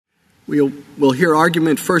We'll hear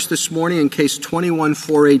argument first this morning in Case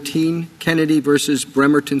 21-418, Kennedy versus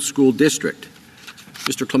Bremerton School District.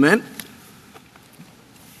 Mr. Clement.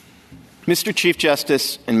 Mr. Chief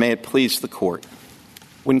Justice, and may it please the Court,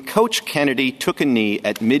 when Coach Kennedy took a knee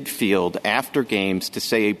at midfield after games to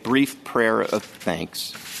say a brief prayer of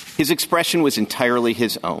thanks, his expression was entirely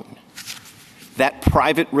his own. That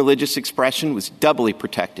private religious expression was doubly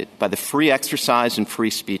protected by the free exercise and free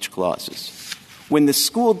speech clauses. When the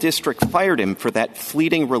school district fired him for that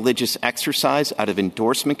fleeting religious exercise out of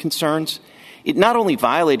endorsement concerns, it not only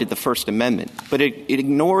violated the First Amendment, but it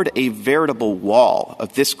ignored a veritable wall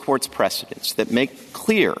of this Court's precedents that make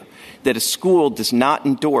clear that a school does not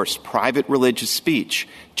endorse private religious speech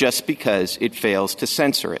just because it fails to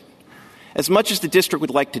censor it. As much as the district would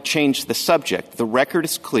like to change the subject, the record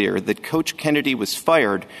is clear that Coach Kennedy was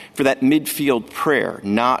fired for that midfield prayer,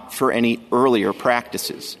 not for any earlier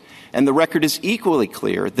practices. And the record is equally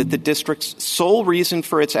clear that the district's sole reason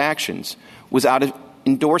for its actions was out of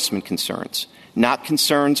endorsement concerns, not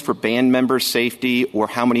concerns for band members' safety or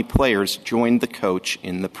how many players joined the coach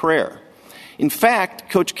in the prayer. In fact,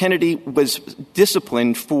 Coach Kennedy was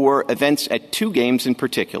disciplined for events at two games in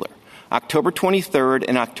particular, October 23rd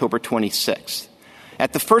and October 26th.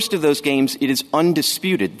 At the first of those games, it is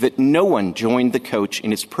undisputed that no one joined the coach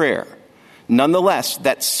in his prayer. Nonetheless,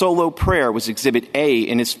 that solo prayer was Exhibit A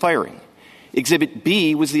in his firing. Exhibit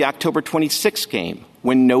B was the October 26th game,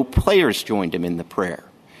 when no players joined him in the prayer.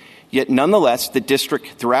 Yet nonetheless, the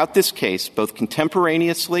district throughout this case, both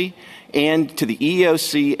contemporaneously and to the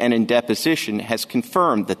EEOC and in deposition, has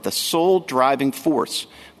confirmed that the sole driving force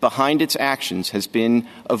behind its actions has been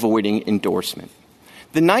avoiding endorsement.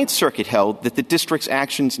 The Ninth Circuit held that the district's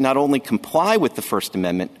actions not only comply with the First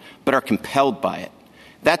Amendment, but are compelled by it.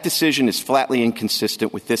 That decision is flatly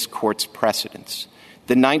inconsistent with this Court's precedents.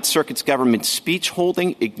 The Ninth Circuit's government speech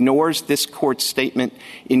holding ignores this Court's statement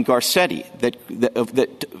in Garcetti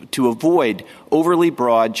that to avoid overly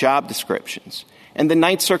broad job descriptions. And the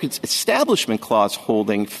Ninth Circuit's Establishment Clause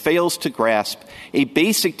holding fails to grasp a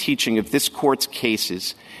basic teaching of this Court's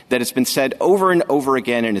cases that has been said over and over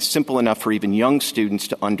again and is simple enough for even young students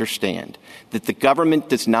to understand, that the government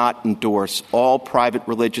does not endorse all private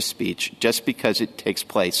religious speech just because it takes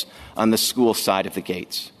place on the school side of the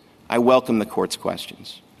gates. I welcome the Court's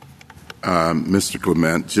questions. Mr.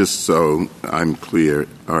 Clement, just so I'm clear,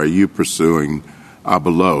 are you pursuing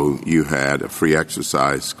below you had a free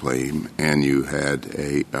exercise claim and you had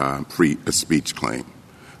a free speech claim?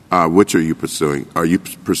 Which are you pursuing? Are you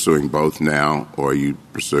pursuing both now, or are you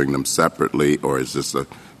pursuing them separately, or is this a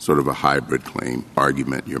sort of a hybrid claim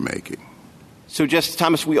argument you're making? So, Justice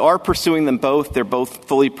Thomas, we are pursuing them both. They're both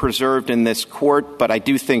fully preserved in this court, but I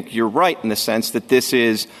do think you're right in the sense that this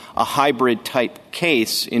is a hybrid-type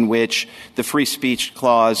case in which the free speech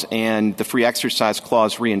clause and the free exercise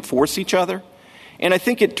clause reinforce each other. And I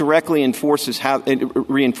think it directly reinforces how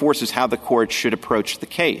the court should approach the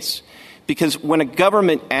case. Because when a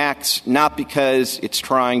government acts not because it's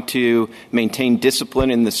trying to maintain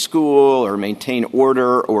discipline in the school or maintain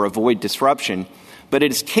order or avoid disruption, but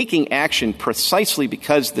it is taking action precisely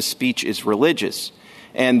because the speech is religious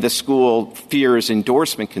and the school fears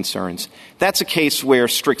endorsement concerns, that's a case where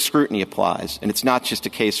strict scrutiny applies, and it's not just a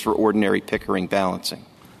case for ordinary Pickering balancing.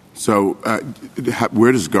 So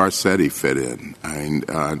where does Garcetti fit in? I mean,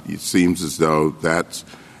 it seems as though that's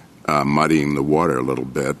muddying the water a little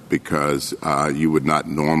bit because you would not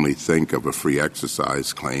normally think of a free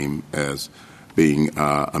exercise claim as being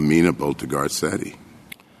amenable to Garcetti.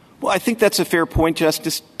 Well, I think that's a fair point,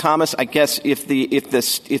 Justice Thomas. I guess if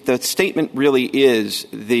the statement really is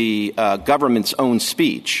the government's own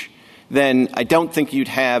speech, then I don't think you'd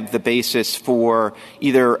have the basis for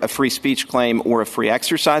either a free speech claim or a free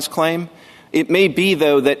exercise claim. It may be,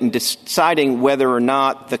 though, that in deciding whether or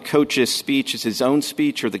not the coach's speech is his own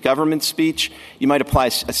speech or the government's speech, you might apply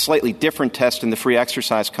a slightly different test in the free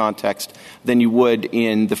exercise context than you would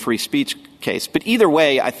in the free speech case. But either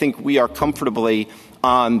way, I think we are comfortably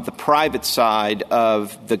on the private side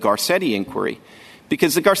of the Garcetti inquiry,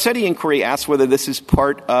 because the Garcetti inquiry asks whether this is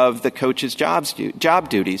part of the coach's job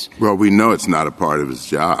duties. Well, we know it's not a part of his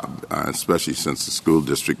job, especially since the school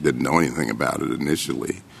district didn't know anything about it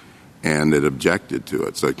initially, and it objected to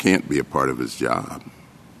it, so it can't be a part of his job.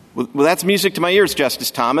 Well, that's music to my ears,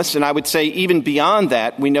 Justice Thomas, and I would say even beyond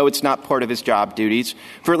that, we know it's not part of his job duties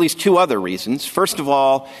for at least two other reasons. First of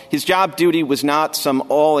all, his job duty was not some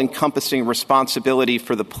all-encompassing responsibility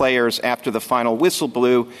for the players after the final whistle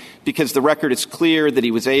blew, because the record is clear that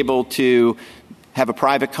he was able to have a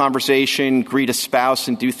private conversation, greet a spouse,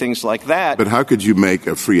 and do things like that. But how could you make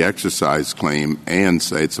a free exercise claim and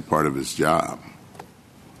say it's a part of his job?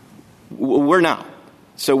 We're not.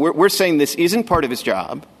 So we're saying this isn't part of his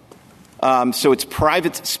job. So it's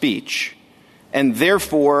private speech. And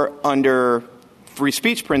therefore, under free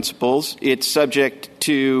speech principles, it's subject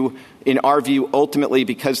to, in our view, ultimately,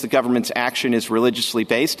 because the government's action is religiously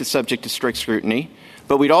based, it's subject to strict scrutiny.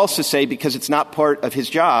 But we'd also say because it's not part of his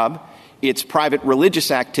job, it's private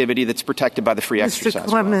religious activity that's protected by the free exercise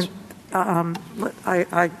clause. Mr.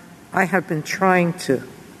 Clement, I have been trying to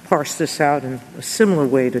parse this out in a similar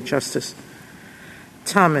way to Justice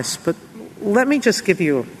Thomas, but let me just give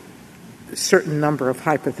you a certain number of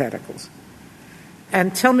hypotheticals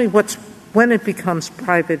and tell me when it becomes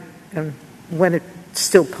private and when it's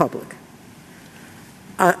still public.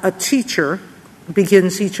 A teacher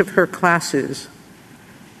begins each of her classes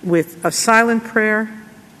with a silent prayer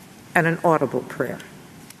and an audible prayer.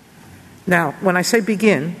 Now, when I say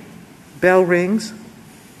begin, bell rings,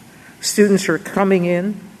 students are coming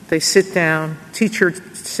in, they sit down, teacher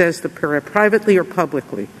says the prayer privately or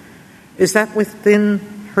publicly. Is that within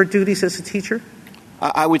her duties as a teacher?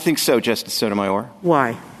 I would think so, Justice Sotomayor.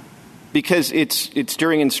 Why? Because it's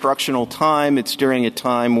during instructional time. It's during a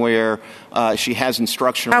time where she has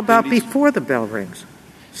instructional How about duties. before the bell rings?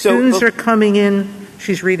 Students are coming in,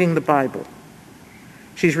 she's reading the Bible.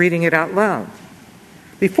 She's reading it out loud.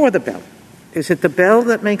 Before the bell. Is it the bell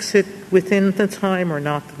that makes it within the time or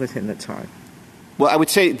not within the time? Well, I would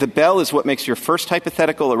say the bell is what makes your first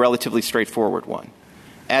hypothetical a relatively straightforward one.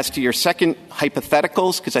 As to your second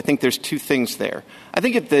hypotheticals, because I think there's two things there. I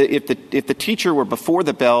think if the teacher were before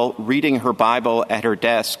the bell reading her Bible at her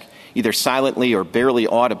desk, either silently or barely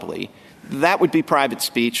audibly, that would be private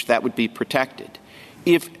speech. That would be protected.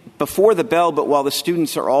 If before the bell, but while the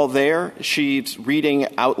students are all there, she's reading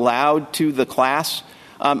out loud to the class,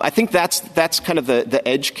 I think that's kind of the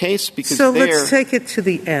edge case. Because so let's take it to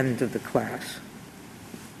the end of the class.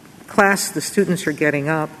 The students are getting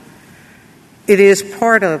up. It is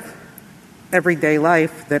part of everyday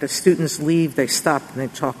life that as students leave, they stop and they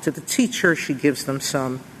talk to the teacher. She gives them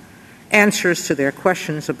some answers to their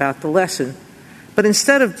questions about the lesson. But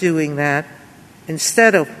instead of doing that,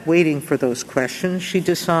 instead of waiting for those questions, she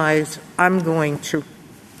decides, I'm going to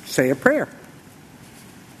say a prayer.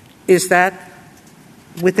 Is that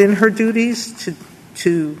within her duties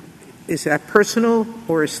is that personal,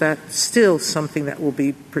 or is that still something that will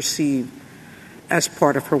be perceived as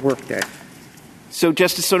part of her workday? So,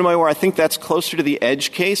 Justice Sotomayor, I think that's closer to the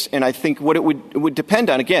edge case, and I think what it would depend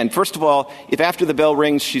on, again, first of all, if after the bell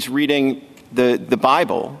rings she's reading the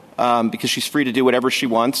Bible, because she's free to do whatever she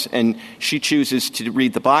wants, and she chooses to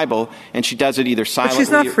read the Bible, and she does it either silently. But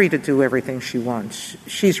she's not free to do everything she wants.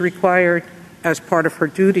 She's required, as part of her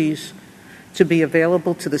duties, to be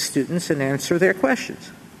available to the students and answer their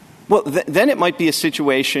questions. Well, then it might be a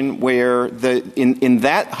situation where in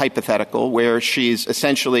that hypothetical, where she's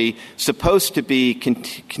essentially supposed to be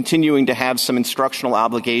continuing to have some instructional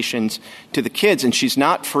obligations to the kids, and she's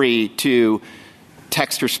not free to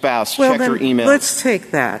text her spouse, check her email. Let's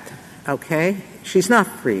take that, okay? She's not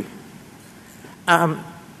free to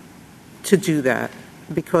do that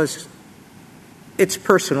because it's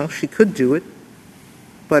personal. She could do it,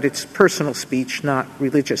 but it's personal speech, not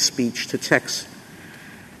religious speech, to text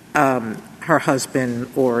her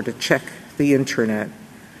husband or to check the internet.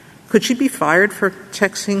 Could she be fired for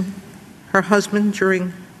texting her husband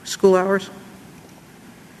during school hours?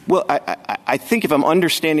 Well, I think if I'm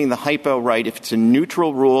understanding the hypo right, if it's a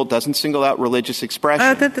neutral rule, doesn't single out religious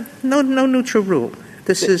expression. No neutral rule.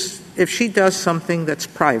 This is if she does something that's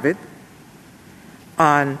private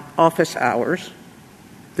on office hours,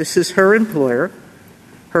 this is her employer.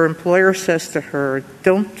 Her employer says to her,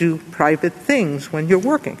 don't do private things when you're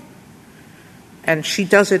working. And she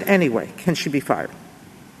does it anyway. Can she be fired?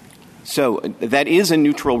 So that is a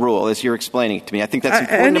neutral rule, as you're explaining it to me. I think that's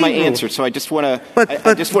important to my answer. So I just want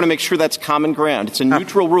to make sure that's common ground. It's a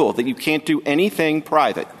neutral rule that you can't do anything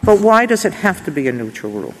private. But why does it have to be a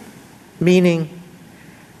neutral rule? Meaning,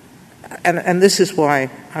 and this is why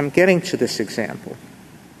I'm getting to this example.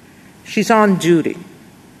 She's on duty.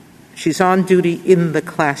 She's on duty in the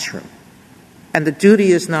classroom. And the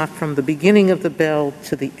duty is not from the beginning of the bell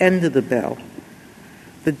to the end of the bell.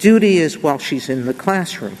 The duty is while she's in the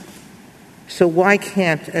classroom. So why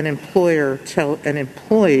can't an employer tell an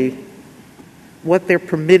employee what they're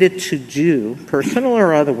permitted to do, personal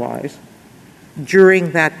or otherwise,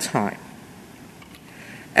 during that time?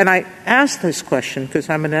 And I ask this question because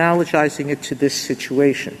I'm analogizing it to this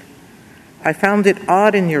situation. I found it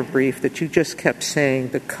odd in your brief that you just kept saying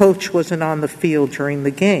the coach wasn't on the field during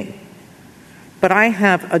the game. But I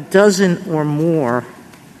have a dozen or more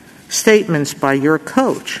statements by your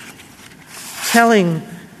coach telling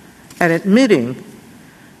and admitting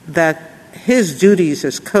that his duties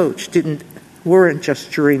as coach weren't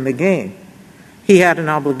just during the game. He had an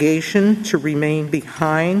obligation to remain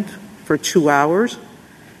behind for 2 hours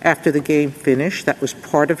after the game finished. That was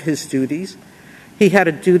part of his duties. He had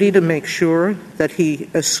a duty to make sure that he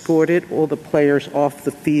escorted all the players off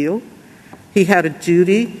the field. He had a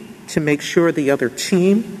duty to make sure the other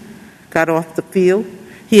team got off the field.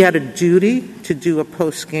 He had a duty to do a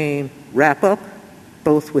post-game wrap-up,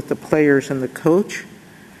 both with the players and the coach.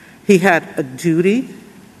 He had a duty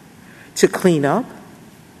to clean up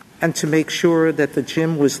and to make sure that the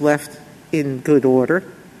gym was left in good order.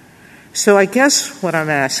 So I guess what I'm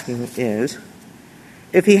asking is,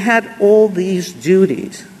 if he had all these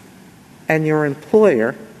duties and your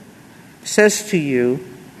employer says to you,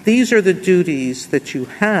 these are the duties that you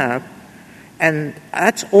have, and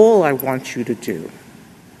that's all I want you to do,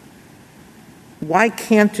 why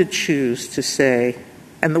can't it choose to say,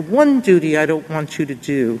 and the one duty I don't want you to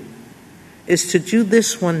do is to do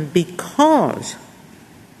this one because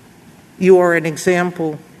you are an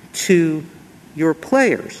example to your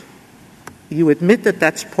players. You admit that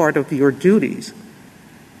that's part of your duties.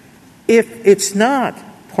 If it's not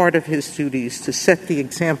part of his duties to set the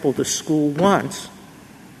example the school wants,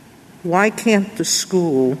 why can't the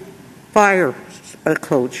school fire a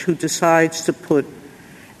coach who decides to put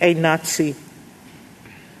a Nazi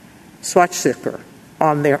swastika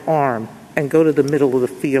on their arm and go to the middle of the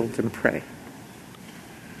field and pray?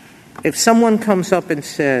 If someone comes up and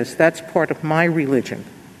says, that's part of my religion,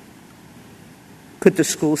 could the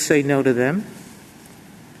school say no to them?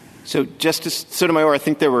 So, Justice Sotomayor, I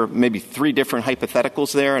think there were maybe 3 different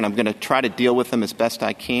hypotheticals there, and I'm going to try to deal with them as best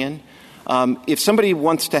I can. If somebody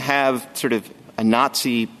wants to have sort of a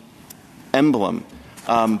Nazi emblem,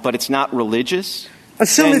 but it's not religious...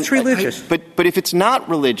 Assume it's religious. But if it's not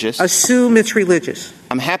religious... Assume it's religious.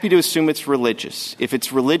 I'm happy to assume it's religious. If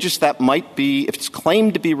it's religious, if it's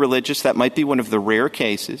claimed to be religious, that might be one of the rare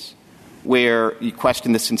cases where you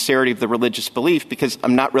question the sincerity of the religious belief, because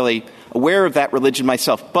I'm not really aware of that religion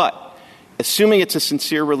myself. But assuming it's a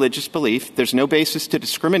sincere religious belief, there's no basis to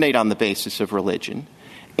discriminate on the basis of religion.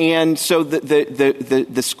 And so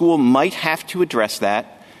the school might have to address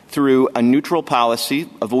that through a neutral policy,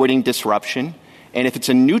 avoiding disruption. And if it's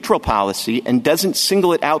a neutral policy and doesn't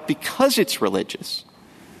single it out because it's religious,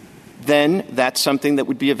 then that's something that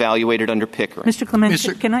would be evaluated under Pickering. Mr.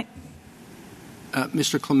 Clement, can I...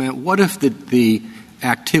 Mr. Clement, what if the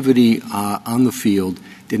activity on the field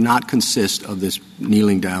did not consist of this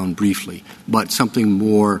kneeling down briefly, but something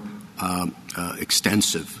more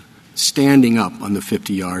extensive, standing up on the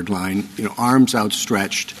 50-yard line, arms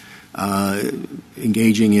outstretched,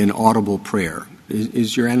 engaging in audible prayer?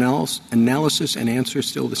 Is your analysis and answer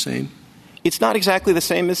still the same? It's not exactly the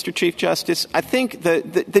same, Mr. Chief Justice. I think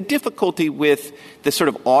the difficulty with the sort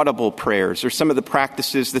of audible prayers or some of the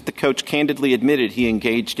practices that the coach candidly admitted he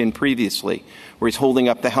engaged in previously, where he's holding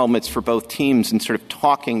up the helmets for both teams and sort of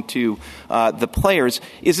talking to the players,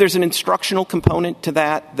 is there's an instructional component to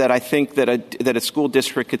that I think that a school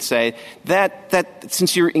district could say that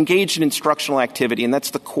since you're engaged in instructional activity, and that's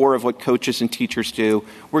the core of what coaches and teachers do,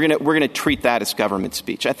 we're gonna treat that as government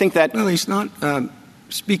speech. I think that... Well, he's not...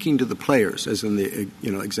 speaking to the players, as in the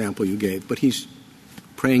example you gave, but he's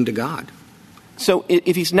praying to God. So if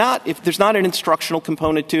there's not an instructional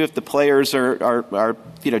component to, if the players are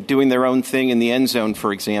doing their own thing in the end zone,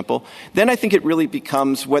 for example, then I think it really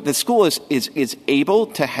becomes what the school is able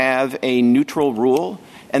to have a neutral rule.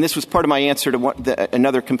 And this was part of my answer to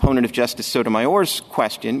another component of Justice Sotomayor's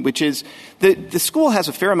question, which is the school has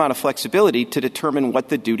a fair amount of flexibility to determine what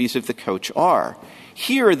the duties of the coach are.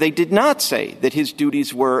 Here, they did not say that his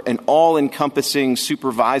duties were an all-encompassing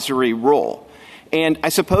supervisory role. And I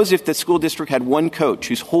suppose if the school district had one coach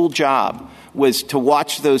whose whole job was to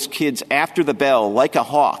watch those kids after the bell like a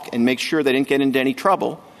hawk and make sure they didn't get into any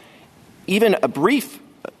trouble, even a brief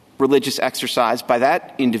religious exercise by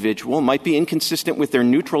that individual might be inconsistent with their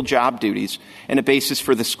neutral job duties and a basis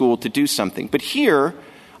for the school to do something. But here,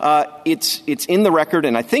 it's in the record,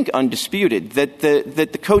 and I think undisputed, that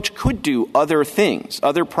the coach could do other things,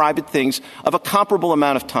 other private things, of a comparable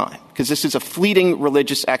amount of time, because this is a fleeting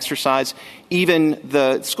religious exercise. Even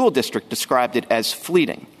the school district described it as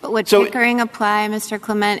fleeting. But would Pickering apply, Mr.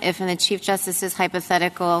 Clement, if in the Chief Justice's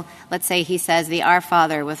hypothetical, let's say he says the Our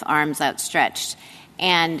Father with arms outstretched,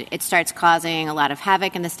 and it starts causing a lot of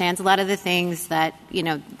havoc in the stands, a lot of the things that,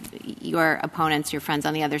 your opponents, your friends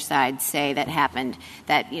on the other side say that happened,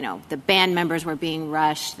 that, the band members were being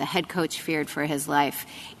rushed, the head coach feared for his life.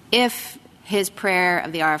 If his prayer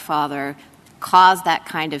of the Our Father caused that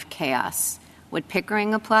kind of chaos, would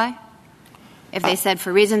Pickering apply? If they said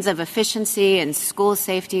for reasons of efficiency and school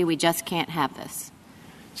safety, we just can't have this.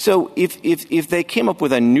 So if they came up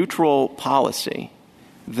with a neutral policy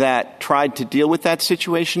that tried to deal with that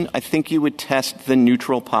situation, I think you would test the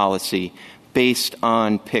neutral policy based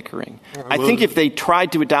on Pickering. I think if they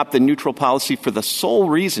tried to adopt the neutral policy for the sole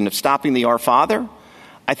reason of stopping the Our Father,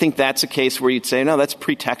 I think that's a case where you'd say, no, that's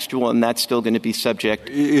pretextual and that's still going to be subject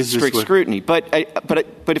to strict scrutiny. But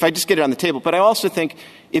if I just get it on the table, but I also think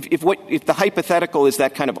if the hypothetical is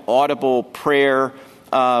that kind of audible prayer,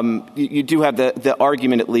 you do have the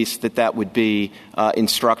argument at least that would be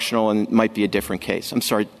instructional and might be a different case. I'm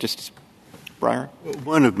sorry, Justice Breyer?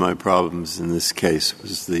 One of my problems in this case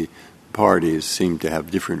was the parties seem to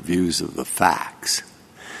have different views of the facts.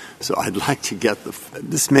 So I'd like to get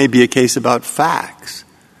this may be a case about facts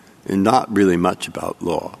and not really much about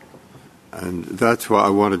law. And that's why I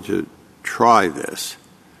wanted to try this.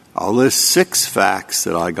 I'll list 6 facts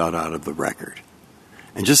that I got out of the record.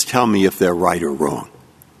 And just tell me if they're right or wrong.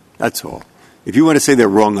 That's all. If you want to say they're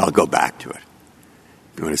wrong, I'll go back to it.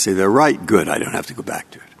 If you want to say they're right, good, I don't have to go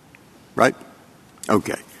back to it. Right?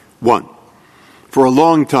 Okay. 1. For a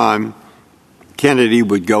long time, Kennedy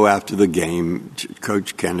would go after the game.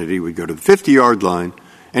 Coach Kennedy would go to the 50-yard line,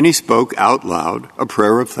 and he spoke out loud a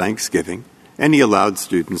prayer of thanksgiving, and he allowed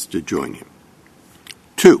students to join him.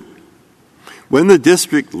 2. When the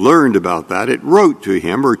district learned about that, it wrote to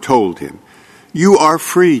him or told him, you are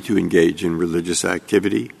free to engage in religious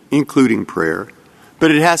activity, including prayer,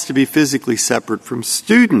 but it has to be physically separate from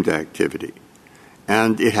student activity,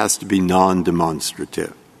 and it has to be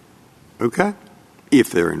non-demonstrative. Okay? If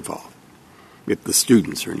they're involved, if the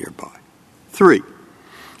students are nearby. 3,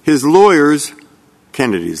 his lawyers,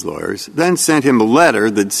 Kennedy's lawyers, then sent him a letter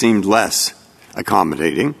that seemed less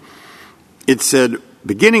accommodating. It said,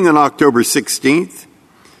 beginning on October 16th,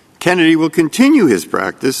 Kennedy will continue his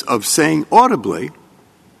practice of saying audibly,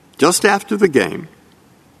 just after the game,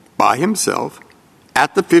 by himself,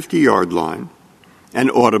 at the 50-yard line,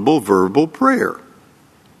 an audible verbal prayer.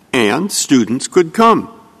 And students could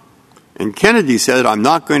come. And Kennedy said, I'm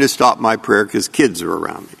not going to stop my prayer because kids are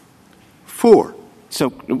around me. 4.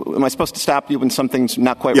 So am I supposed to stop you when something's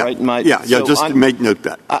not quite right in my... Just to make note of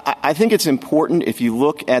that. I think it's important if you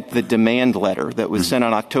look at the demand letter that was sent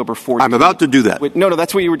on October 14th. I'm about to do that. No,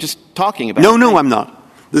 that's what you were just talking about. No, I'm not.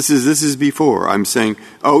 This is before. I'm saying,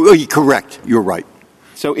 correct, you're right.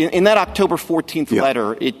 So in that October 14th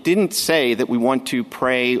letter, it didn't say that we want to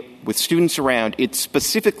pray with students around. It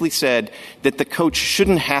specifically said that the coach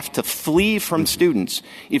shouldn't have to flee from students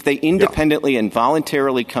if they independently and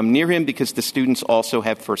voluntarily come near him because the students also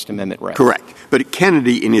have First Amendment rights. Correct. But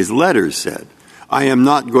Kennedy in his letters said, I am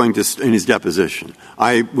not going to, in his deposition,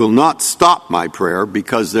 I will not stop my prayer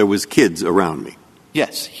because there was kids around me.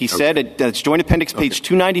 Yes, he said it's Joint Appendix page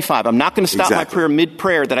 295. I'm not going to stop my prayer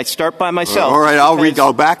mid-prayer that I start by myself. All right, I'll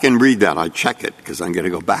go back and read that. I check it because I'm going to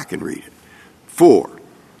go back and read it. 4,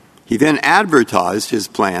 he then advertised his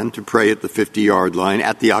plan to pray at the 50-yard line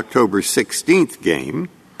at the October 16th game,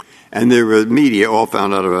 and the media all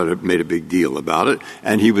found out about it, made a big deal about it,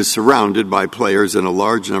 and he was surrounded by players and a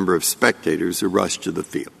large number of spectators who rushed to the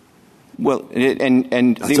field. Well,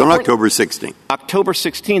 and that's on October 16th. October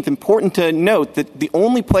 16th, important to note that the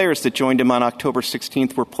only players that joined him on October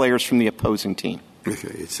 16th were players from the opposing team. Okay,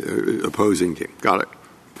 it's opposing team. Got it.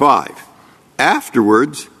 5,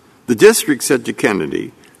 afterwards, the district said to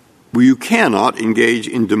Kennedy, well, you cannot engage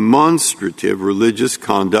in demonstrative religious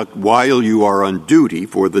conduct while you are on duty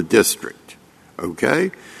for the district.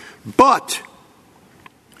 Okay? But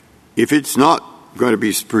if it's not going to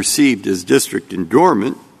be perceived as district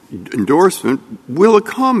endorsement, will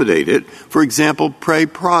accommodate it. For example, pray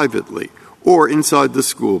privately or inside the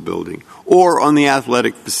school building or on the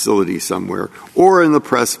athletic facility somewhere or in the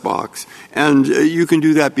press box. And you can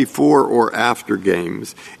do that before or after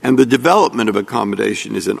games. And the development of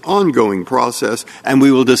accommodation is an ongoing process, and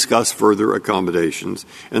we will discuss further accommodations.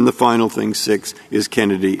 And the final thing, 6, is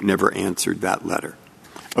Kennedy never answered that letter.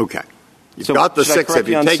 Okay. You've got the 6. Have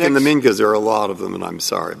you taken them in? Because there are a lot of them, and I'm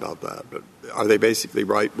sorry about that. But are they basically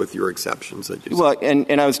right with your exceptions? That you well,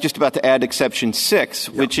 and I was just about to add exception 6,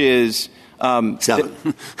 which is 7.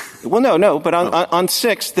 But on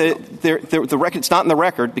 6, the record, it's not in the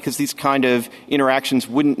record because these kind of interactions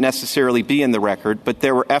wouldn't necessarily be in the record. But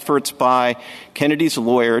there were efforts by Kennedy's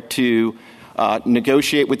lawyer to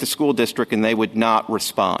negotiate with the school district, and they would not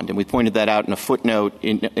respond. And we pointed that out in a footnote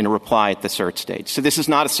in a reply at the cert stage. So this is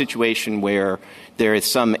not a situation where there is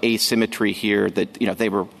some asymmetry here that, they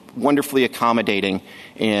were wonderfully accommodating,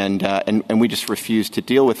 and we just refused to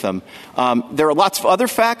deal with them. There are lots of other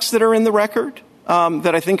facts that are in the record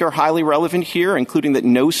that I think are highly relevant here, including that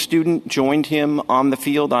no student joined him on the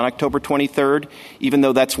field on October 23rd, even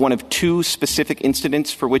though that's one of 2 specific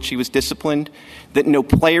incidents for which he was disciplined, that no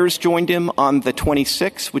players joined him on the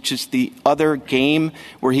 26th, which is the other game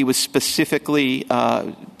where he was specifically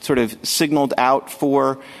sort of signaled out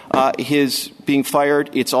for his being fired.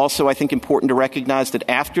 It's also, I think, important to recognize that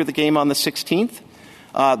after the game on the 16th,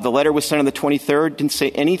 the letter was sent on the 23rd, didn't say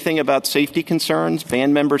anything about safety concerns,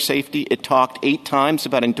 band member safety. It talked 8 times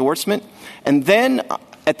about endorsement. And then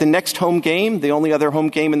at the next home game, the only other home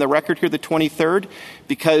game in the record here, the 23rd,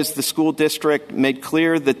 because the school district made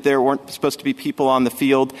clear that there weren't supposed to be people on the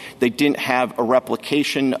field, they didn't have a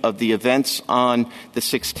replication of the events on the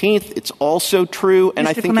 16th. It's also true, and Mr.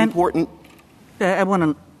 I think Clement, important. I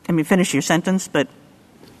want to finish your sentence, but.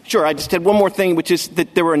 Sure. I just had one more thing, which is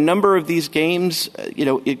that there were a number of these games,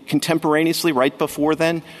 contemporaneously right before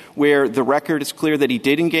then, where the record is clear that he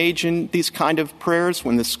did engage in these kind of prayers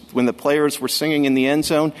when the players were singing in the end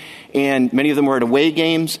zone, and many of them were at away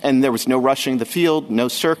games, and there was no rushing the field, no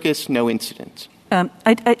circus, no incidents.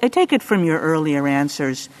 I take it from your earlier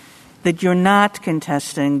answers that you're not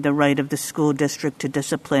contesting the right of the school district to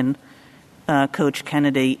discipline Coach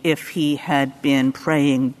Kennedy if he had been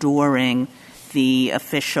praying during the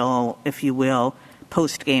official, if you will,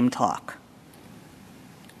 post-game talk.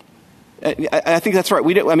 I think that's right.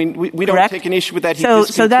 We don't take an issue with that. He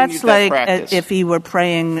so that's that like practice. If he were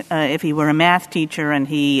praying, if he were a math teacher and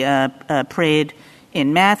he prayed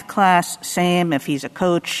in math class, same. If he's a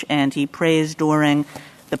coach and he prays during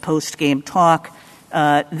the post-game talk,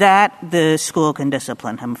 that the school can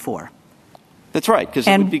discipline him for. That's right, because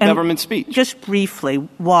it would be government speech. Just briefly,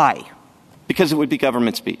 why? Because it would be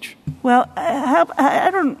government speech. Well, I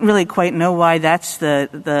don't really quite know why that's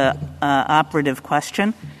the operative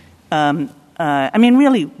question.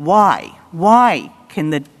 Really, why? Why can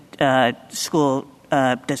the school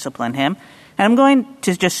discipline him? And I'm going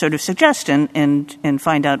to just sort of suggest and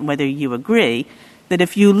find out whether you agree that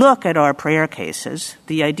if you look at our prayer cases,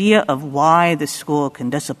 the idea of why the school can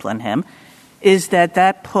discipline him is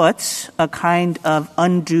that puts a kind of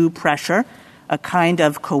undue pressure, a kind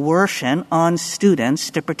of coercion on students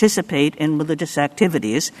to participate in religious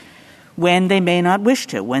activities when they may not wish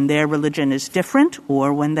to, when their religion is different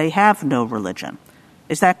or when they have no religion.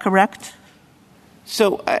 Is that correct?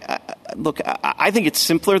 So, I think it's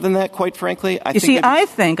simpler than that, quite frankly. I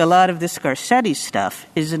think a lot of this Garcetti stuff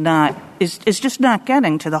is just not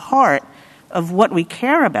getting to the heart of what we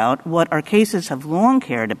care about, what our cases have long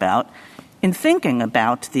cared about in thinking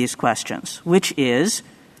about these questions, which is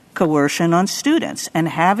coercion on students and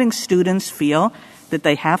having students feel that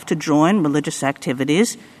they have to join religious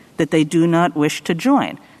activities that they do not wish to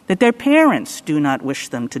join, that their parents do not wish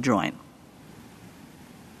them to join.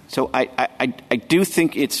 So I do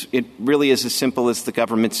think it really is as simple as the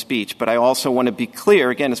government speech, but I also want to be clear,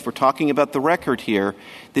 again, as we're talking about the record here,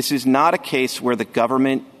 this is not a case where the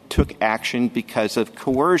government took action because of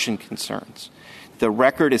coercion concerns. The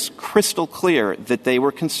record is crystal clear that they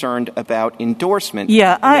were concerned about endorsement.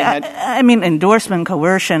 Yeah, endorsement,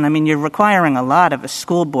 coercion, you're requiring a lot of a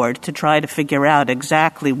school board to try to figure out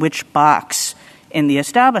exactly which box in the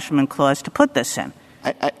Establishment Clause to put this in.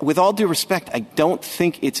 With all due respect, I don't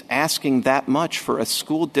think it's asking that much for a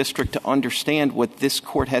school district to understand what this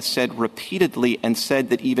court has said repeatedly and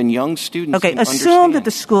said that even young students can understand. Assume that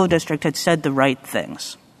the school district had said the right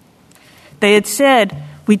things. They had said,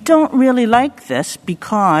 we don't really like this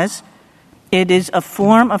because it is a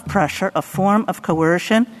form of pressure, a form of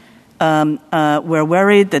coercion. We're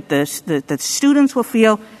worried that students will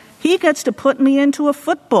feel he gets to put me into a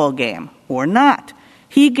football game or not.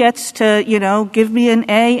 He gets to, give me an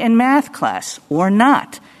A in math class or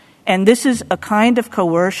not. And this is a kind of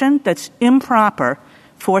coercion that's improper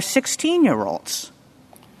for 16-year-olds.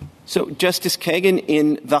 So, Justice Kagan,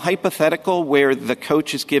 in the hypothetical where the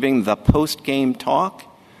coach is giving the post-game talk,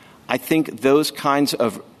 I think those kinds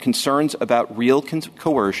of concerns about real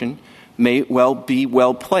coercion may well be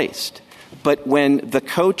well placed. But when the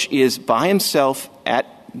coach is by himself at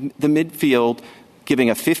the midfield giving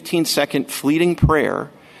a 15-second fleeting prayer,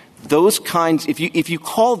 those kinds, if you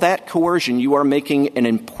call that coercion, you are making an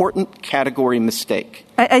important category mistake.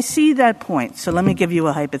 I see that point. So let me give you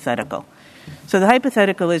a hypothetical. So the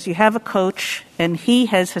hypothetical is you have a coach, and he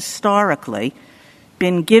has historically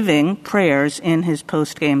been giving prayers in his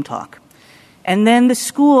post-game talk. And then the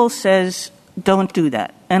school says, don't do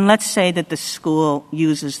that. And let's say that the school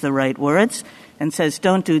uses the right words and says,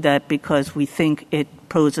 don't do that because we think it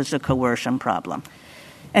poses a coercion problem.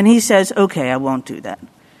 And he says, okay, I won't do that.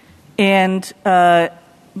 And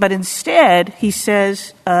but instead, he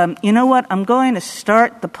says, you know what, I'm going to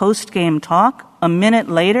start the post-game talk a minute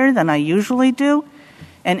later than I usually do.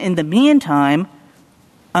 And in the meantime,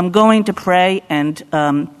 I'm going to pray, and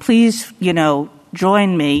please,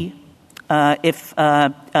 join me if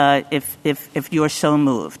you're so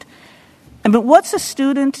moved. But what's a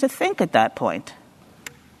student to think at that point?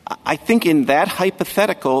 I think in that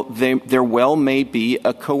hypothetical, there well may be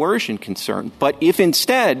a coercion concern. But if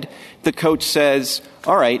instead the coach says,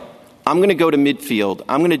 all right, I'm going to go to midfield.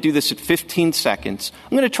 I'm going to do this at 15 seconds.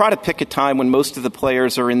 I'm going to try to pick a time when most of the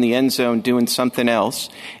players are in the end zone doing something else.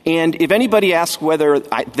 And if anybody asks whether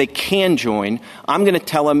they can join, I'm going to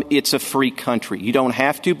tell them it's a free country. You don't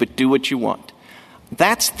have to, but do what you want.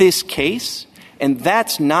 That's this case. And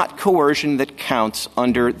that's not coercion that counts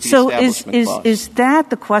under the Establishment Clause. So is that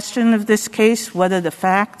the question of this case, whether the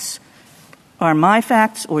facts are my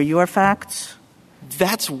facts or your facts?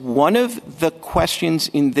 That's one of the questions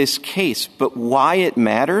in this case. But why it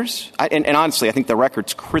matters, and honestly, I think the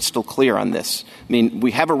record's crystal clear on this. I mean,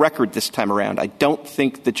 we have a record this time around. I don't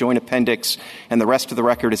think the Joint Appendix and the rest of the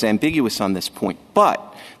record is ambiguous on this point. But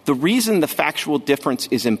the reason the factual difference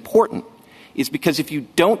is important is because if you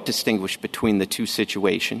don't distinguish between the two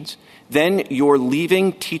situations, then you're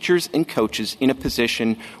leaving teachers and coaches in a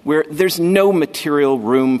position where there's no material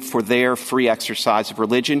room for their free exercise of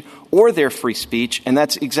religion or their free speech, and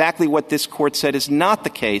that's exactly what this court said is not the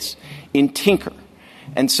case in Tinker.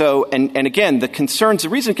 And so, and again, the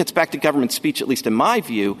reason it gets back to government speech, at least in my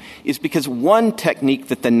view, is because one technique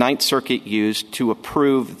that the Ninth Circuit used to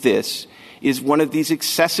approve this is one of these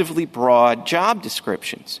excessively broad job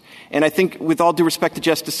descriptions. And I think, with all due respect to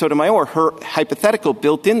Justice Sotomayor, her hypothetical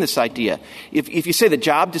built in this idea. If you say the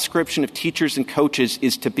job description of teachers and coaches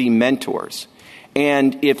is to be mentors,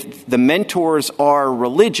 and if the mentors are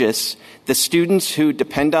religious, the students who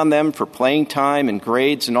depend on them for playing time and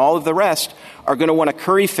grades and all of the rest are going to want to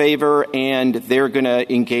curry favor, and they're going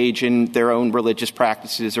to engage in their own religious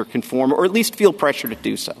practices or conform, or at least feel pressure to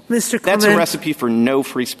do so. Mr. Clement, that's a recipe for no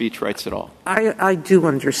free speech rights at all. I do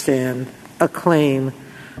understand a claim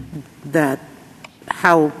that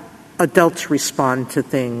how adults respond to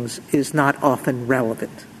things is not often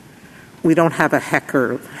relevant. We don't have a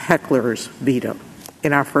heckler's veto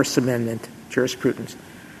in our First Amendment jurisprudence.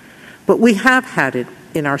 But we have had it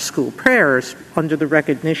in our school prayers under the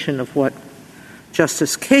recognition of what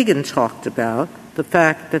Justice Kagan talked about, the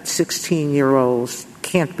fact that 16-year-olds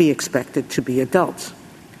can't be expected to be adults.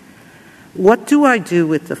 What do I do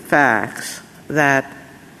with the facts that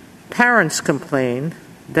parents complain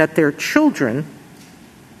that their children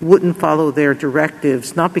wouldn't follow their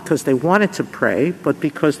directives, not because they wanted to pray, but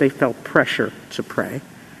because they felt pressure to pray?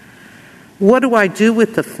 What do I do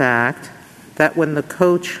with the fact that when the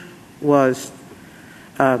coach was,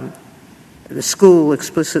 the school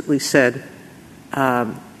explicitly said,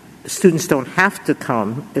 students don't have to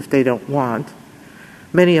come if they don't want.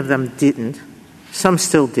 Many of them didn't. Some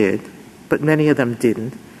still did, but many of them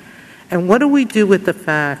didn't. And what do we do with the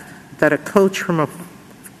fact that a coach from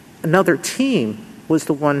another team was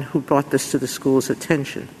the one who brought this to the school's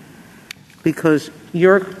attention? Because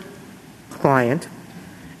your client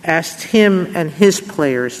asked him and his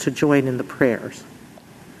players to join in the prayers.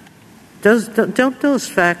 Don't those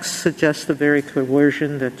facts suggest the very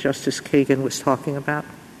coercion that Justice Kagan was talking about?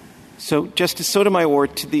 So, Justice Sotomayor,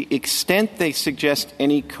 to the extent they suggest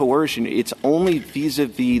any coercion, it's only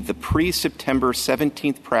vis-a-vis the pre-September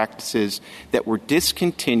 17th practices that were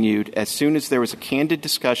discontinued as soon as there was a candid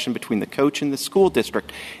discussion between the coach and the school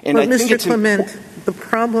district. And but, Mr. Clement, the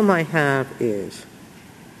problem I have is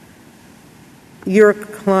your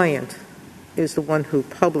client is the one who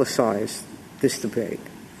publicized this debate.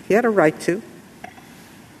 He had a right to.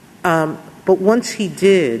 But once he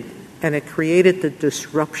did, and it created the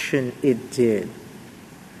disruption it did,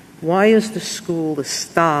 why is the school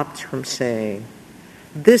stopped from saying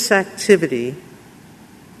this activity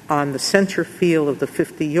on the center field of the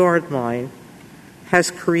 50-yard line has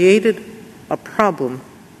created a problem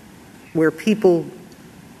where people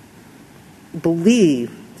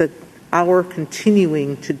believe that our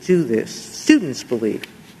continuing to do this, students believe,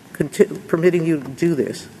 permitting you to do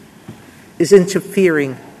this, is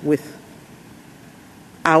interfering with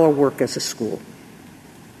our work as a school?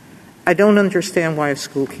 I don't understand why a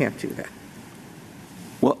school can't do that.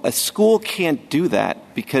 Well, a school can't do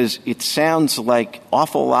that because it sounds like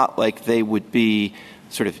awful lot like they would be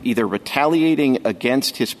sort of either retaliating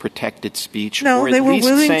against his protected speech, no, or at they were least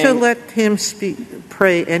willing saying, to let him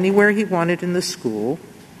pray anywhere he wanted in the school.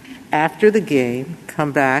 After the game,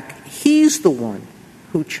 come back. He's the one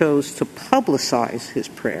who chose to publicize his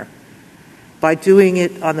prayer by doing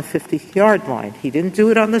it on the 50-yard line. He didn't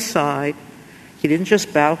do it on the side. He didn't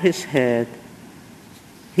just bow his head.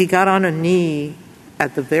 He got on a knee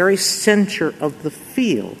at the very center of the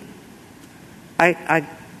field. I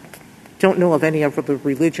don't know of any other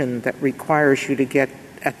religion that requires you to get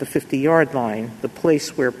at the 50-yard line, the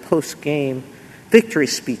place where post-game victory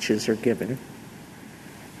speeches are given.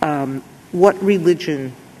 What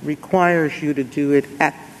religion requires you to do it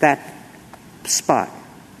at that spot?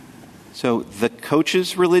 So the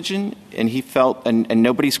coach's religion, and he felt, and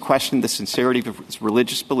nobody's questioned the sincerity of his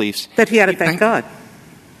religious beliefs. That he had to thank God.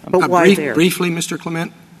 But why there? Briefly, Mr.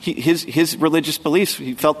 Clement? His religious beliefs,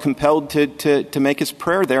 he felt compelled to make his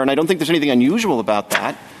prayer there, and I don't think there's anything unusual about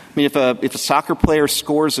that. I mean, if a soccer player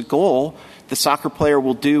scores a goal, the soccer player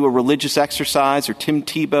will do a religious exercise, or Tim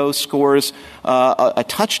Tebow scores a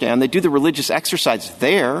touchdown. They do the religious exercise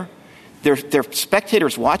there. They're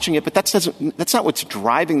spectators watching it, but that's not what's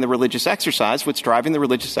driving the religious exercise. What's driving the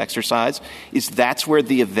religious exercise is that's where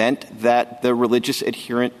the event that the religious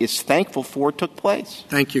adherent is thankful for took place.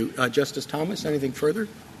 Thank you. Justice Thomas, anything further?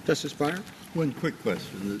 Justice Breyer? One quick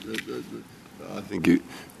question. I think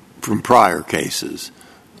from prior cases,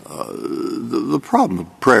 the problem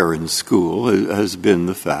of prayer in school has been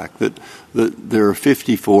the fact that there are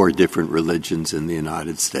 54 different religions in the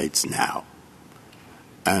United States now.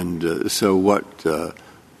 And so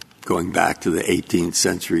going back to the 18th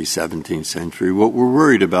century, 17th century, what we're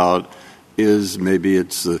worried about is maybe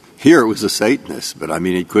here it was a Satanist, but I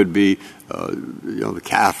mean it could be the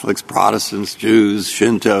Catholics, Protestants, Jews,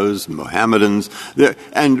 Shintos, Mohammedans,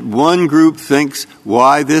 and one group thinks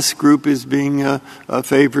why this group is being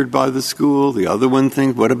favored by the school, the other one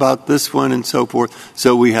thinks what about this one, and so forth.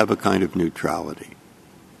 So we have a kind of neutrality.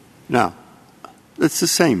 Now, it's the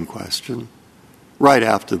same question. Right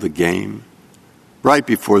after the game, right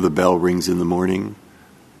before the bell rings in the morning,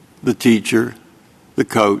 the teacher, the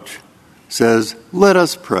coach, says, "Let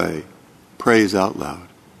us pray," prays out loud.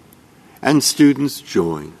 And students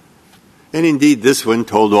join. And indeed, this one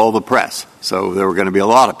told all the press, so there were going to be a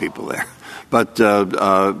lot of people there. But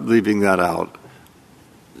leaving that out,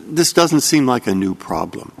 this doesn't seem like a new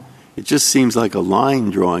problem. It just seems like a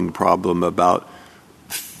line-drawing problem about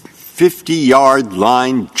 50-yard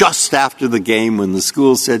line just after the game when the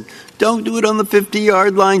school said, don't do it on the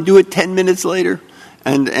 50-yard line, do it 10 minutes later.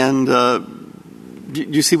 And do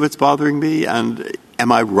you see what's bothering me? And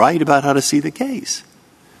am I right about how to see the case?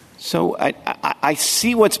 So I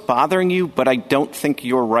see what's bothering you, but I don't think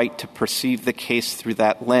you're right to perceive the case through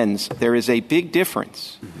that lens. There is a big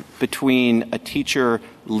difference between a teacher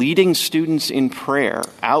leading students in prayer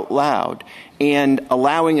out loud and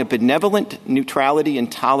allowing a benevolent neutrality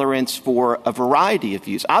and tolerance for a variety of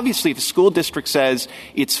views. Obviously, if a school district says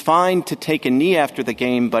it's fine to take a knee after the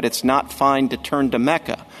game, but it's not fine to turn to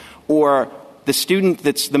Mecca, or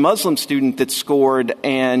the Muslim student that scored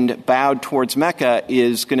and bowed towards Mecca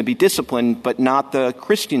is going to be disciplined, but not the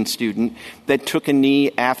Christian student that took a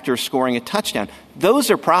knee after scoring a touchdown.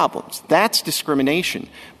 Those are problems. That's discrimination.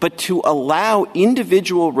 But to allow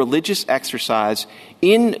individual religious exercise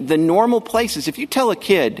in the normal places, if you tell a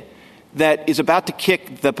kid that is about to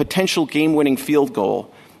kick the potential game-winning field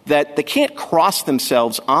goal that they can't cross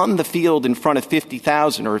themselves on the field in front of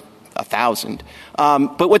 50,000 or 1,000.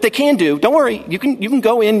 But what they can do, don't worry, you can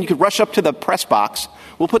go in, you can rush up to the press box.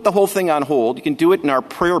 We'll put the whole thing on hold. You can do it in our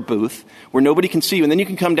prayer booth where nobody can see you, and then you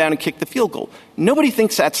can come down and kick the field goal. Nobody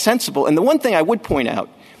thinks that's sensible. And the one thing I would point out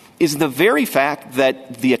is the very fact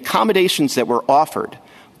that the accommodations that were offered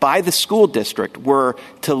by the school district were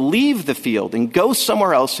to leave the field and go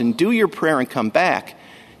somewhere else and do your prayer and come back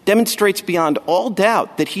demonstrates beyond all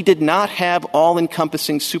doubt that he did not have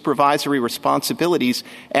all-encompassing supervisory responsibilities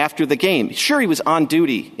after the game. Sure, he was on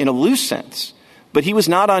duty in a loose sense, but he was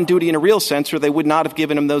not on duty in a real sense, or they would not have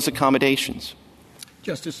given him those accommodations.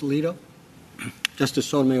 Justice Alito? Justice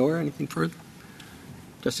Sotomayor, anything further?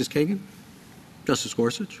 Justice Kagan? Justice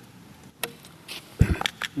Gorsuch?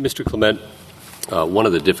 Mr. Clement, one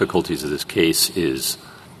of the difficulties of this case is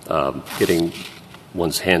getting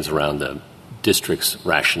one's hands around the district's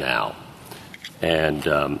rationale. And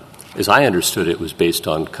as I understood it, was based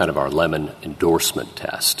on kind of our Lemon endorsement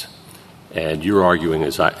test. And you're arguing,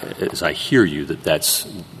 as I hear you,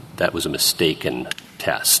 that was a mistaken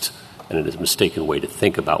test, and it is a mistaken way to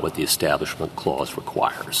think about what the Establishment Clause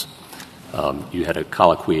requires. You had a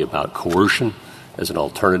colloquy about coercion as an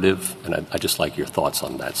alternative, and I'd just like your thoughts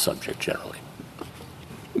on that subject generally.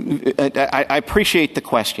 I appreciate the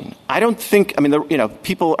question. I don't think,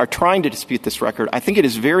 people are trying to dispute this record. I think it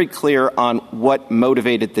is very clear on what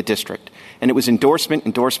motivated the district. And it was endorsement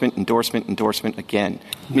again.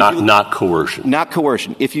 Not coercion. Not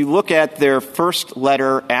coercion. If you look at their first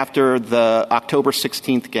letter after the October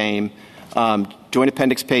 16th game, Joint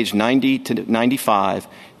Appendix page 90 to 95,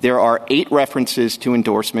 there are 8 references to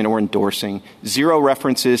endorsement or endorsing, 0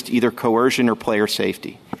 references to either coercion or player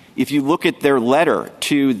safety. If you look at their letter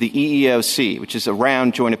to the EEOC, which is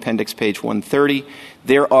around Joint Appendix page 130,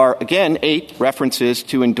 there are, again, 8 references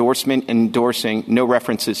to endorsement and endorsing, no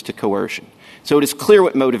references to coercion. So it is clear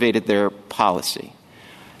what motivated their policy.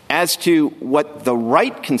 As to what the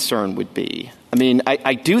right concern would be, I mean,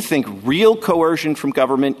 I do think real coercion from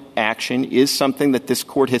government action is something that this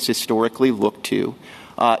court has historically looked to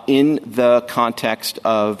in the context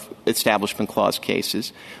of Establishment Clause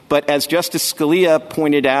cases. But as Justice Scalia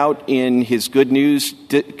pointed out in his Good News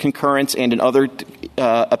concurrence and in other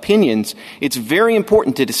opinions, it's very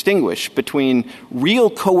important to distinguish between real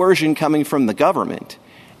coercion coming from the government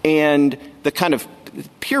and the kind of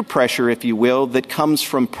peer pressure, if you will, that comes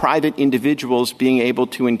from private individuals being able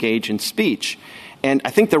to engage in speech. And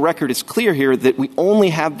I think the record is clear here that we only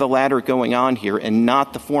have the latter going on here and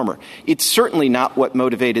not the former. It's certainly not what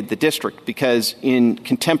motivated the district, because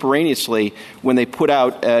contemporaneously, when they put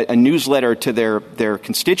out a newsletter to their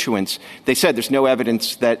constituents, they said there's no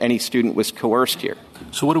evidence that any student was coerced here.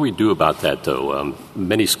 So what do we do about that, though?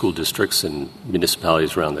 Many school districts and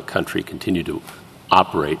municipalities around the country continue to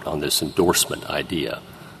operate on this endorsement idea.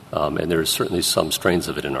 And there are certainly some strains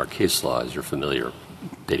of it in our case law, as you're familiar,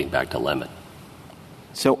 dating back to Lemon.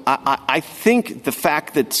 So I think the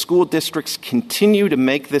fact that school districts continue to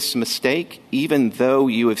make this mistake, even though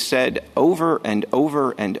you have said over and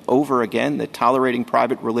over and over again that tolerating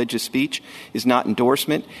private religious speech is not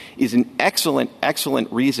endorsement, is an excellent,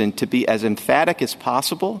 excellent reason to be as emphatic as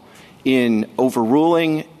possible in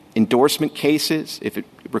overruling endorsement cases. If it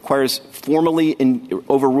requires formally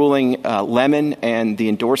overruling Lemon and the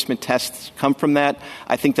endorsement tests come from that,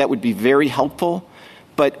 I think that would be very helpful.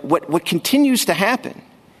 But what continues to happen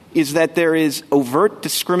is that there is overt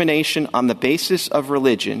discrimination on the basis of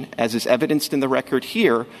religion, as is evidenced in the record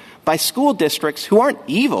here, by school districts who aren't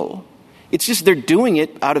evil. It's just they're doing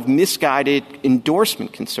it out of misguided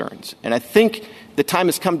endorsement concerns. And I think the time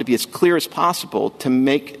has come to be as clear as possible to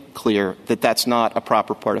make clear that that's not a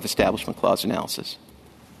proper part of Establishment Clause analysis.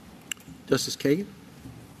 Justice Kagan?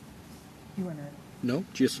 No?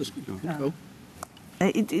 Justice? No.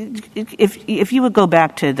 If you would go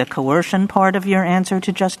back to the coercion part of your answer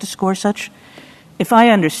to Justice Gorsuch, if I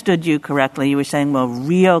understood you correctly, you were saying, well,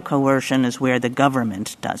 real coercion is where the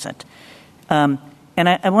government does it. And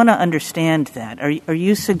I want to understand that. Are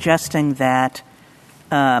you suggesting that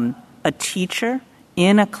a teacher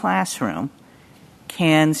in a classroom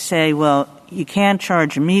can say, well, you can't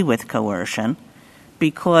charge me with coercion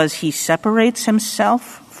because he separates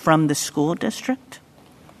himself from the school district?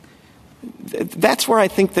 That's where I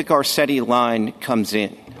think the Garcetti line comes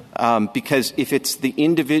in, because if it's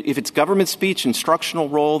if it's government speech, instructional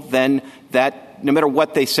role, then that no matter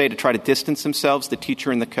what they say to try to distance themselves, the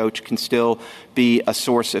teacher and the coach can still be a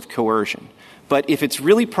source of coercion. But if it's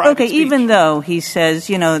really private speech, even though he says,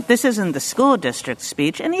 this isn't the school district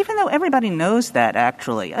speech, and even though everybody knows that,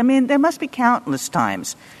 actually, I mean, there must be countless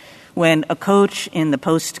times when a coach in the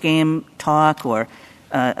post-game talk or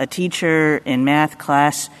a teacher in math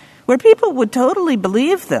class where people would totally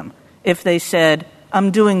believe them if they said,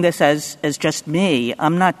 I'm doing this as just me.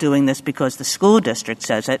 I'm not doing this because the school district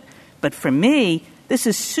says it. But for me, this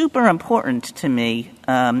is super important to me,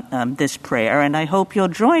 this prayer, and I hope you'll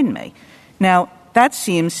join me. Now, that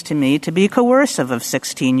seems to me to be coercive of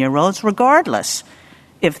 16-year-olds, regardless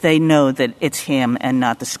if they know that it's him and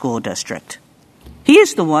not the school district.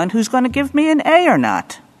 He's the one who's going to give me an A or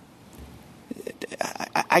not.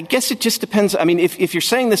 I guess it just depends. I mean, if you're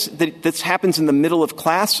saying that this happens in the middle of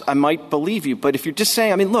class, I might believe you. But if you're just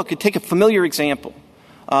saying, look, take a familiar example.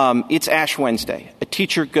 It's Ash Wednesday. A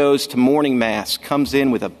teacher goes to morning mass, comes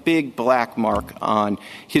in with a big black mark on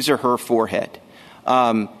his or her forehead.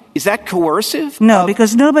 Is that coercive? No,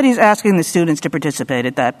 because nobody's asking the students to participate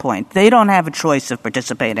at that point. They don't have a choice of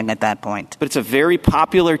participating at that point. But it's a very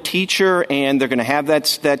popular teacher, and they're going to have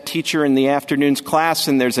that teacher in the afternoon's class,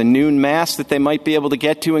 and there's a noon mass that they might be able to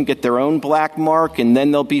get to and get their own black mark, and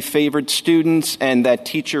then they'll be favored students, and that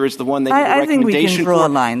teacher is the one they need a recommendation for. I think we can draw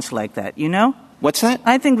lines like that, What's that?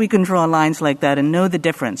 I think we can draw lines like that and know the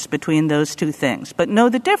difference between those two things. But know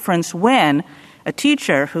the difference when a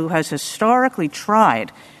teacher who has historically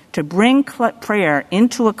tried to bring prayer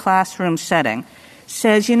into a classroom setting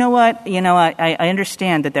says, I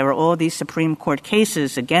understand that there are all these Supreme Court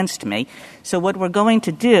cases against me, so what we're going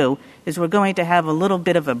to do is we're going to have a little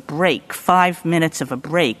bit of a break, 5 minutes of a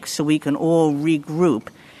break, so we can all regroup.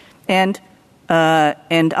 And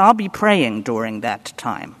I'll be praying during that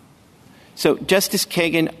time. So, Justice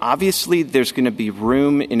Kagan, obviously there's going to be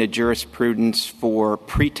room in a jurisprudence for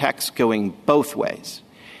pretext going both ways.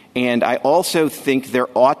 And I also think there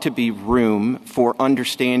ought to be room for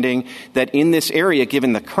understanding that in this area,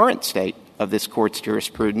 given the current state of this court's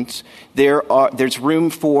jurisprudence, there's room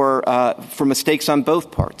for mistakes on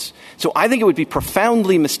both parts. So I think it would be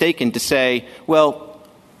profoundly mistaken to say, well,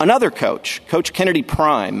 another coach, Coach Kennedy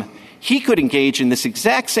Prime, he could engage in this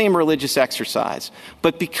exact same religious exercise,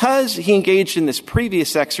 but because he engaged in this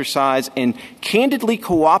previous exercise and candidly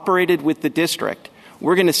cooperated with the district,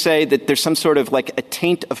 we're going to say that there's some sort of like a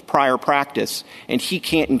taint of prior practice, and he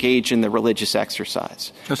can't engage in the religious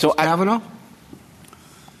exercise. Justice Kavanaugh?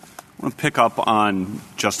 I want to pick up on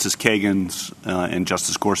Justice Kagan's and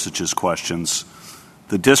Justice Gorsuch's questions.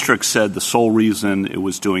 The district said the sole reason it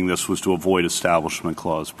was doing this was to avoid Establishment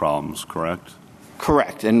Clause problems, correct?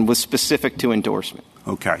 Correct, and was specific to endorsement.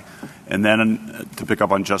 Okay. And then to pick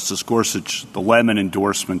up on Justice Gorsuch, the Lemon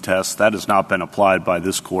endorsement test, that has not been applied by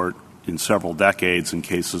this court in several decades in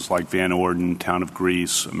cases like Van Orden, Town of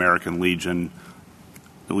Greece, American Legion.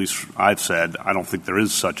 At least I've said I don't think there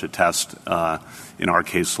is such a test in our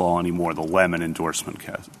case law anymore, the Lemon endorsement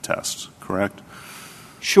test, correct?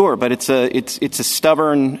 Sure, but it's a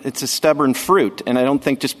stubborn fruit, and I don't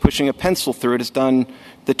think just pushing a pencil through it has done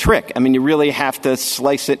the trick. I mean, you really have to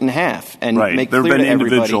slice it in half and make clear to everybody. There have been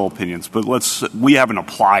individual opinions, but we haven't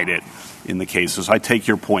applied it in the cases. I take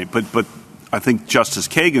your point, but I think Justice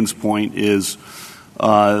Kagan's point is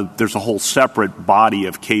there's a whole separate body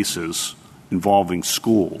of cases involving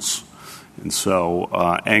schools. And so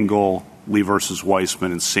Engel, Lee versus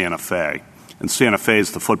Weissman, and Santa Fe. And Santa Fe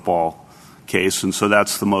is the football case, and so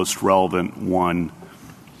that's the most relevant one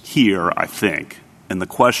here, I think. And the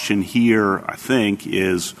question here, I think,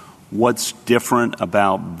 is what's different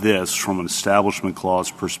about this from an Establishment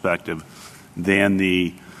Clause perspective than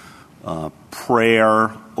the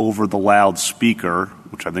prayer over the loudspeaker,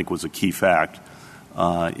 which I think was a key fact,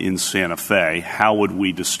 in Santa Fe. How would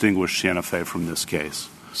we distinguish Santa Fe from this case?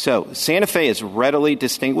 So Santa Fe is readily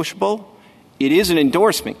distinguishable. It is an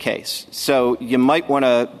endorsement case, so you might want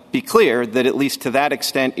to be clear that at least to that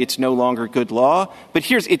extent it's no longer good law. But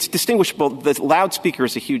it's distinguishable. The loudspeaker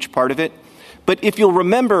is a huge part of it. But if you'll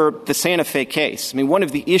remember the Santa Fe case, I mean, one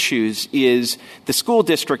of the issues is the school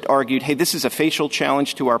district argued, hey, this is a facial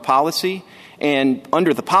challenge to our policy, and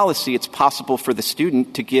under the policy it's possible for the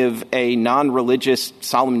student to give a non-religious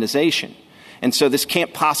solemnization. And so this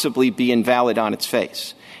can't possibly be invalid on its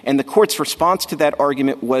face. And the court's response to that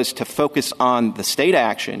argument was to focus on the state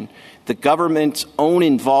action, the government's own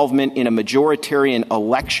involvement in a majoritarian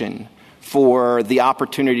election for the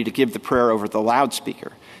opportunity to give the prayer over the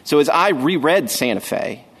loudspeaker. So as I reread Santa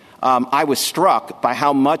Fe, I was struck by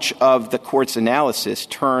how much of the court's analysis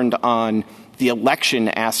turned on the election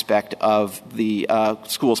aspect of the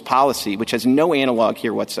school's policy, which has no analog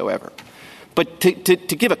here whatsoever. But to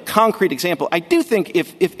give a concrete example, I do think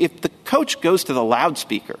if the coach goes to the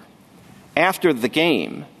loudspeaker after the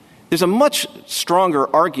game, there's a much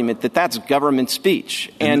stronger argument that that's government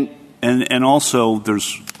speech. And also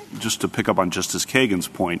there's, just to pick up on Justice Kagan's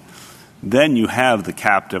point, then you have the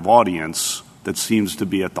captive audience that seems to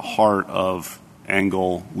be at the heart of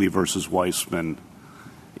Engel, Lee versus Weissman,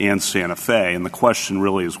 and Santa Fe. And the question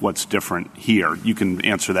really is what's different here. You can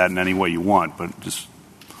answer that in any way you want, but just...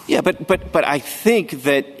 Yeah, but I think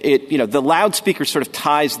that the loudspeaker sort of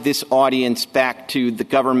ties this audience back to the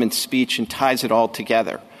government speech and ties it all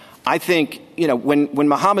together. I think, when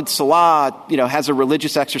Mohammed Salah, has a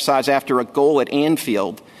religious exercise after a goal at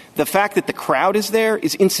Anfield, the fact that the crowd is there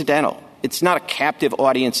is incidental. It's not a captive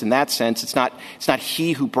audience in that sense. It's not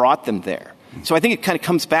he who brought them there. So I think it kind of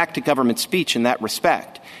comes back to government speech in that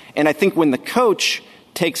respect. And I think when the coach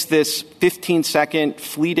takes this 15-second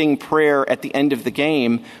fleeting prayer at the end of the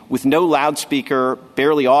game with no loudspeaker,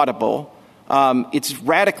 barely audible, it's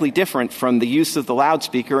radically different from the use of the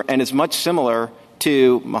loudspeaker and is much similar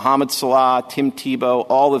to Mohammed Salah, Tim Tebow,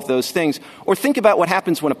 all of those things. Or think about what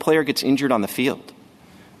happens when a player gets injured on the field.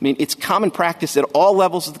 I mean, it's common practice at all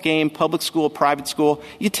levels of the game, public school, private school,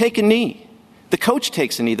 you take a knee. The coach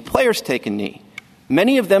takes a knee. The players take a knee.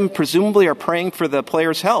 Many of them presumably are praying for the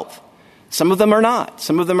player's health. Some of them are not.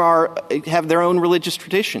 Some of them have their own religious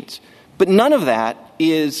traditions. But none of that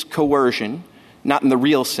is coercion, not in the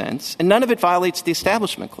real sense, and none of it violates the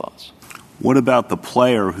Establishment Clause. What about the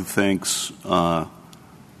player who thinks, if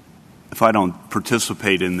I don't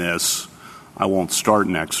participate in this, I won't start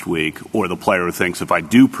next week, or the player who thinks if I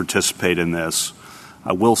do participate in this,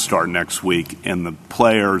 I will start next week, and the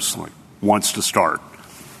player wants to start?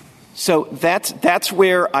 So that's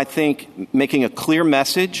where I think making a clear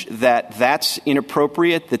message that that's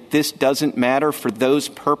inappropriate, that this doesn't matter for those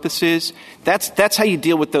purposes, that's how you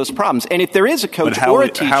deal with those problems. And if there is a coach or a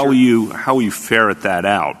teacher... How will you ferret that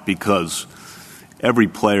out? Because every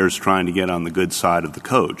player is trying to get on the good side of the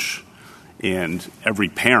coach, and every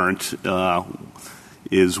parent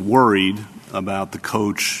is worried about the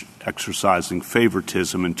coach exercising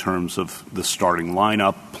favoritism in terms of the starting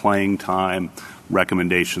lineup, playing time,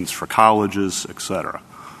 recommendations for colleges, et cetera.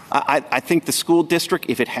 I think the school district,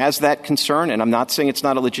 if it has that concern, and I'm not saying it's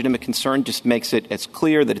not a legitimate concern, just makes it as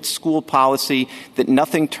clear that it's school policy, that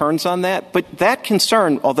nothing turns on that. But that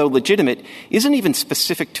concern, although legitimate, isn't even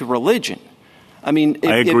specific to religion. I mean,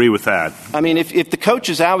 I agree with that. I mean, if the coach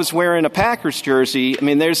is out wearing a Packers jersey, I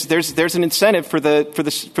mean, there's an incentive for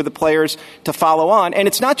the players to follow on, and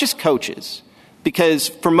it's not just coaches. Because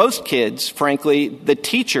for most kids, frankly, the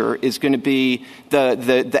teacher is going to be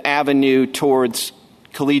the avenue towards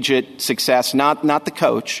collegiate success, not the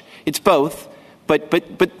coach. It's both.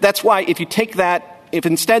 But that's why if you take that, if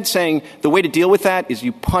instead saying the way to deal with that is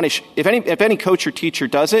you punish, if any coach or teacher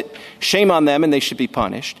does it, shame on them and they should be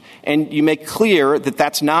punished. And you make clear that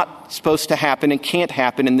that's not supposed to happen and can't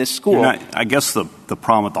happen in this school. I guess the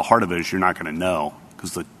problem at the heart of it is you're not going to know,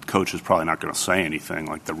 because the coach is probably not going to say anything.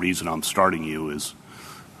 Like, the reason I'm starting you is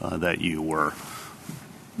that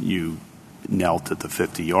you knelt at the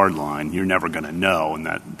 50-yard line. You're never going to know, and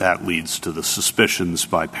that leads to the suspicions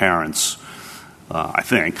by parents. I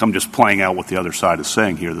think I'm just playing out what the other side is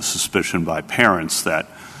saying here, the suspicion by parents that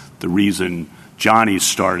the reason Johnny's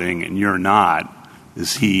starting and you're not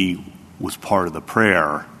is he was part of the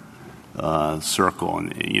prayer circle.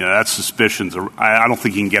 And, that's suspicions. I don't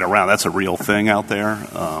think you can get around. That's a real thing out there.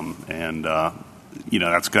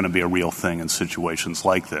 That's going to be a real thing in situations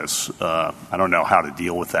like this. I don't know how to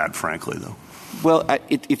deal with that, frankly, though. Well,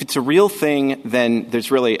 if it's a real thing, then there's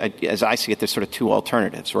really, as I see it, there's sort of two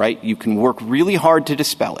alternatives, right? You can work really hard to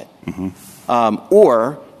dispel it. Mm-hmm.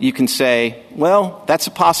 Or you can say, well, that's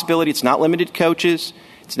a possibility. It's not limited to coaches.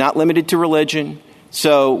 It's not limited to religion.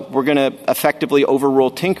 So we're going to effectively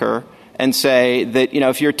overrule Tinker and say that,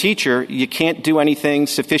 if you're a teacher, you can't do anything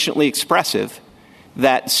sufficiently expressive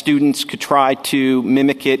that students could try to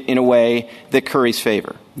mimic it in a way that curries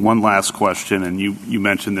favor. One last question, and you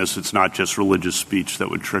mentioned this, it's not just religious speech that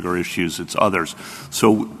would trigger issues, it's others.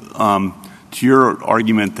 So to your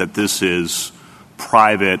argument that this is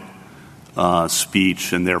private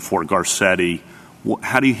speech and therefore Garcetti,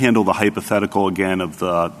 how do you handle the hypothetical, again, of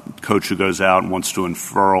the coach who goes out and wants to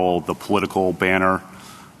unfurl the political banner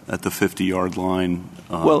at the 50-yard line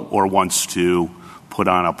or wants to put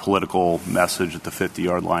on a political message at the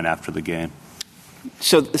 50-yard line after the game?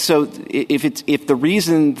 So if the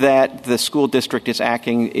reason that the school district is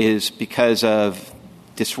acting is because of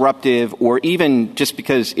disruptive or even just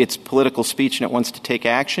because it's political speech and it wants to take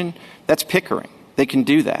action, that's Pickering. They can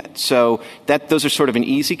do that. So those are sort of an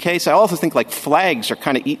easy case. I also think like flags are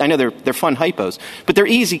kind of I know they're fun hypos, but they're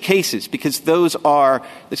easy cases because there's kind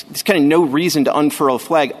of no reason to unfurl a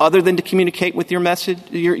flag other than to communicate with your message,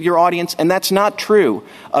 your audience, and that's not true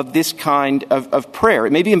of this kind of prayer.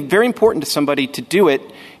 It may be very important to somebody to do it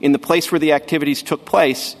in the place where the activities took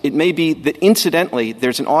place. It may be that incidentally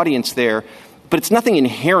there's an audience there, but it's nothing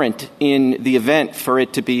inherent in the event for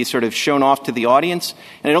it to be sort of shown off to the audience.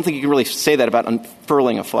 And I don't think you can really say that about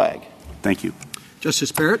unfurling a flag. Thank you.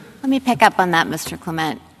 Justice Barrett? Let me pick up on that, Mr.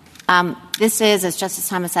 Clement. This is, as Justice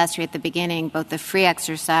Thomas asked you at the beginning, both the free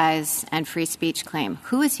exercise and free speech claim.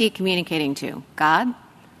 Who is he communicating to? God?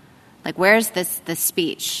 Like, where's the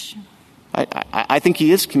speech? I think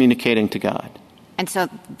he is communicating to God. And so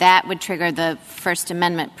that would trigger the First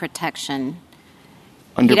Amendment protection.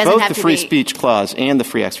 Under both the free speech clause and the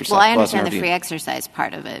free exercise clause. Well, I understand the free exercise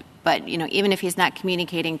part of it. But, even if he's not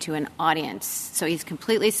communicating to an audience, so he's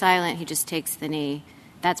completely silent, he just takes the knee,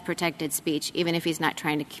 that's protected speech, even if he's not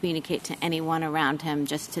trying to communicate to anyone around him,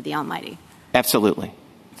 just to the Almighty. Absolutely.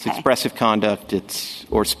 It's expressive conduct,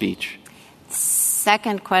 or speech.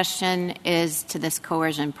 Second question is to this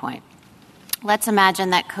coercion point. Let's imagine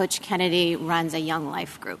that Coach Kennedy runs a Young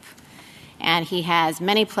Life group. And he has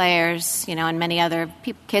many players, and many other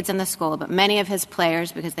kids in the school, but many of his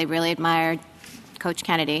players, because they really admired Coach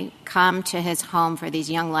Kennedy, come to his home for these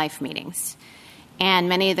Young Life meetings. And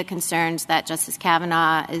many of the concerns that Justice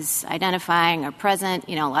Kavanaugh is identifying are present.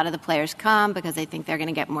 A lot of the players come because they think they're going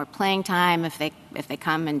to get more playing time if they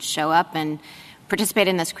come and show up and participate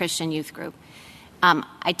in this Christian youth group.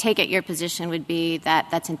 I take it your position would be that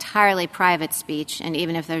that's entirely private speech, and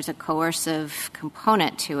even if there's a coercive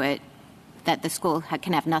component to it, that the school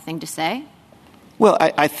can have nothing to say? Well,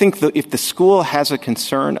 I think that if the school has a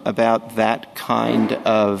concern about that kind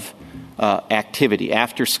of activity,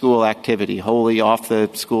 after-school activity, wholly off the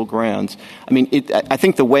school grounds, I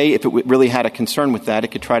think the way, if it really had a concern with that, it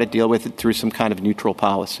could try to deal with it through some kind of neutral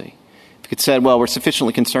policy. If it said, well, we're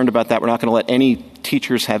sufficiently concerned about that, we're not going to let any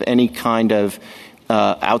teachers have any kind of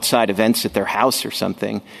outside events at their house or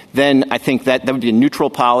something, then I think that would be a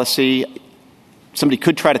neutral policy. Somebody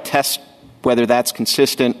could try to test whether that's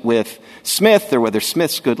consistent with Smith or whether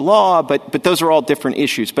Smith's good law, but those are all different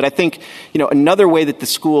issues. But I think, another way that the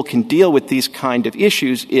school can deal with these kind of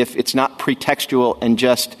issues, if it's not pretextual and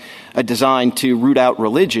just designed to root out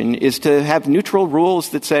religion, is to have neutral rules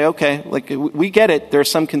that say, okay, we get it, there are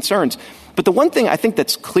some concerns. But the one thing I think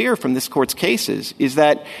that's clear from this court's cases is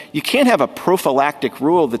that you can't have a prophylactic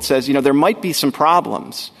rule that says, there might be some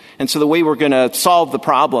problems. And so the way we're going to solve the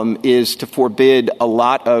problem is to forbid a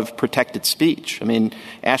lot of protected speech.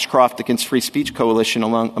 Ashcroft against Free Speech Coalition,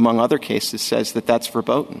 among other cases, says that that's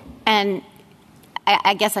verboten. And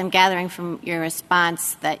I guess I'm gathering from your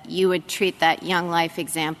response that you would treat that Young Life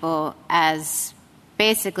example as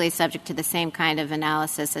basically subject to the same kind of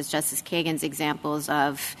analysis as Justice Kagan's examples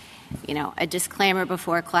of, a disclaimer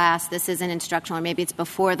before class, this isn't instructional, or maybe it's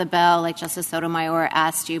before the bell, like Justice Sotomayor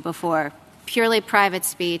asked you before. Purely private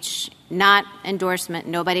speech, not endorsement.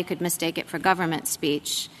 Nobody could mistake it for government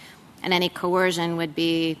speech. And any coercion would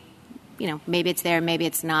be, maybe it's there, maybe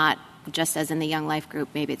it's not, just as in the Young Life group,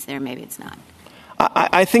 maybe it's there, maybe it's not.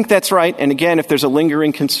 I think that's right. And again, if there's a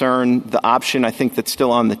lingering concern, the option I think that's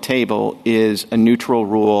still on the table is a neutral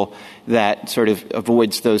rule that sort of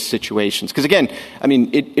avoids those situations. Because again,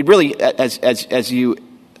 it really, as you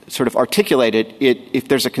sort of articulated, if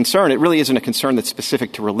there's a concern, it really isn't a concern that's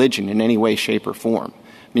specific to religion in any way, shape, or form.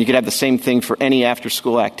 You could have the same thing for any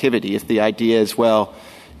after-school activity. If the idea is,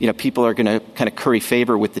 people are going to kind of curry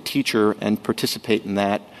favor with the teacher and participate in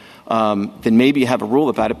that, then maybe you have a rule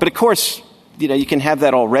about it. But of course, you can have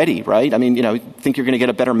that already, right? Think you're going to get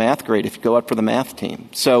a better math grade if you go out for the math team.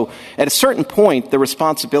 So at a certain point, the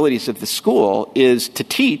responsibilities of the school is to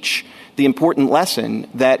teach the important lesson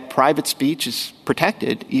that private speech is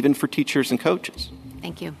protected, even for teachers and coaches.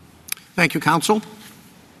 Thank you. Thank you, counsel.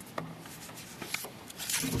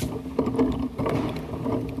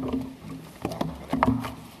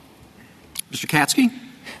 Mr. Katsky?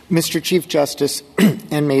 Mr. Chief Justice,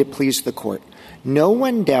 and may it please the Court, no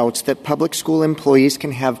one doubts that public school employees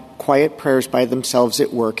can have quiet prayers by themselves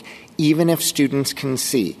at work, even if students can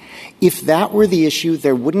see. If that were the issue,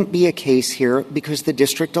 there wouldn't be a case here because the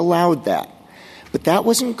district allowed that. But that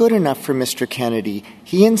wasn't good enough for Mr. Kennedy.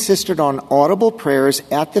 He insisted on audible prayers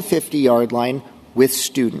at the 50-yard line with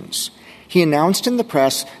students. He announced in the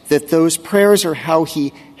press that those prayers are how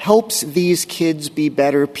he helps these kids be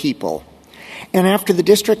better people. And after the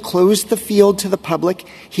district closed the field to the public,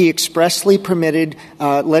 he expressly permitted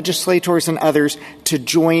legislators and others to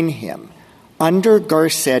join him. Under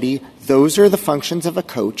Garcetti, those are the functions of a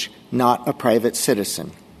coach, not a private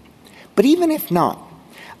citizen. But even if not,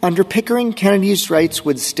 under Pickering, Kennedy's rights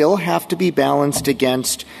would still have to be balanced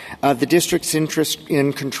against the district's interest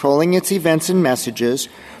in controlling its events and messages,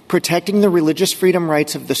 protecting the religious freedom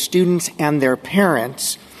rights of the students and their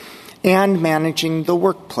parents, and managing the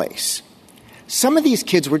workplace. Some of these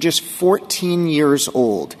kids were just 14 years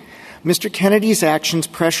old. Mr. Kennedy's actions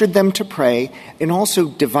pressured them to pray and also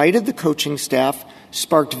divided the coaching staff,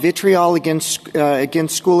 sparked vitriol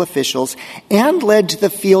against school officials, and led to the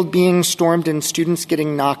field being stormed and students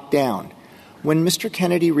getting knocked down. When Mr.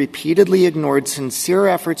 Kennedy repeatedly ignored sincere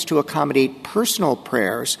efforts to accommodate personal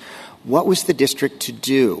prayers, what was the district to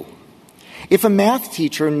do? If a math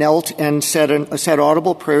teacher knelt and said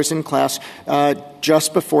audible prayers in class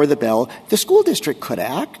just before the bell, the school district could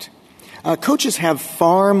act. Coaches have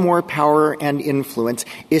far more power and influence,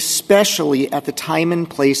 especially at the time and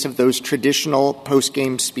place of those traditional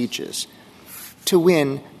post-game speeches. To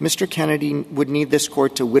win, Mr. Kennedy would need this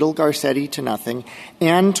court to whittle Garcetti to nothing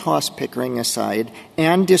and toss Pickering aside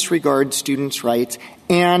and disregard students' rights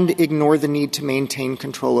and ignore the need to maintain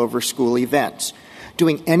control over school events.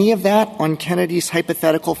 Doing any of that on Kennedy's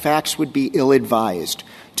hypothetical facts would be ill-advised.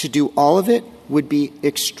 To do all of it would be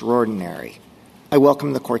extraordinary. I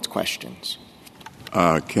welcome the Court's questions.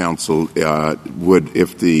 Counsel,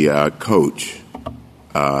 if the coach,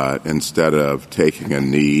 instead of taking a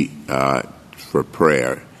knee for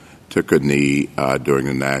prayer, took a knee during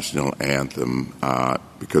the national anthem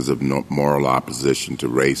because of moral opposition to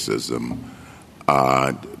racism,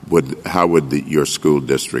 how would your school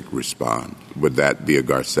district respond? Would that be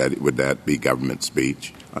Would that be government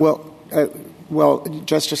speech? Well, Well,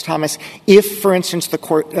 Justice Thomas, if, for instance, the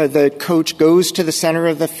coach goes to the center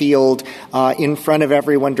of the field in front of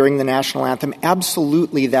everyone during the national anthem,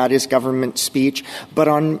 absolutely that is government speech. But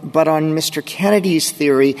on Mr. Kennedy's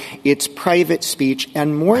theory, it's private speech,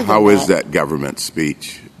 and more than How is that government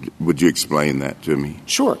speech? Would you explain that to me?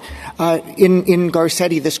 Sure. In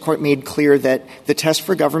Garcetti, this court made clear that the test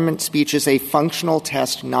for government speech is a functional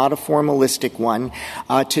test, not a formalistic one,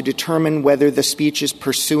 to determine whether the speech is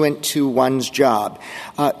pursuant to one's job.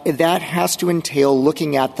 That has to entail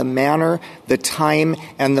looking at the manner, the time,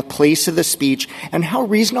 and the place of the speech, and how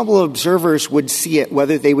reasonable observers would see it,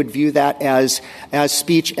 whether they would view that as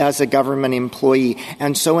speech as a government employee.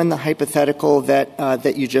 And so in the hypothetical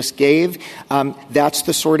that you just gave, that's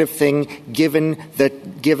the sort of thing, given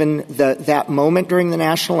that moment during the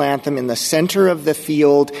national anthem in the center of the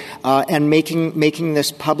field, and making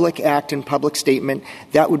this public act and public statement,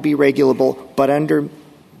 that would be regulable. But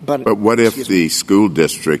what if the school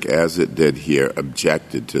district, as it did here,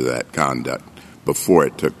 objected to that conduct before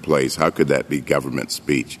it took place? How could that be government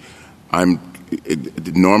speech?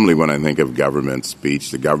 Normally when I think of government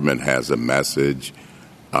speech, the government has a message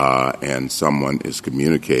and someone is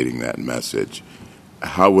communicating that message.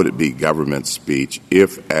 How would it be government speech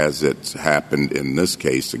if, as it's happened in this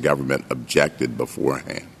case, the government objected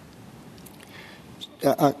beforehand?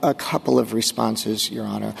 A couple of responses, Your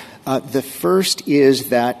Honor. The first is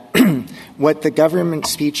that what the government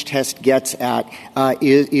speech test gets at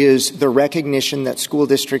is the recognition that school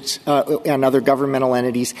districts and other governmental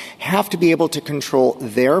entities have to be able to control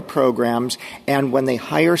their programs, and when they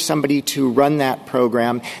hire somebody to run that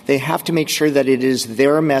program, they have to make sure that it is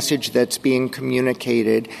their message that's being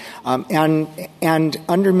communicated. And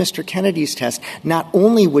under Mr. Kennedy's test, not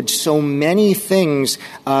only would so many things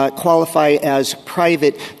qualify as private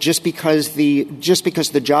just because the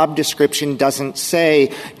job description doesn't say,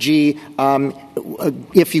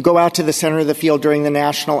 if you go out to the center of the field during the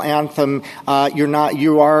national anthem,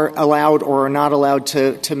 you are allowed or are not allowed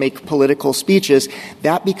to make political speeches.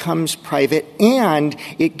 That becomes private, and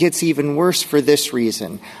it gets even worse for this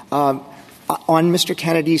reason. On Mr.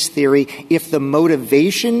 Kennedy's theory, if the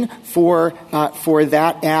motivation for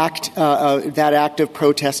that act of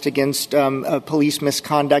protest against police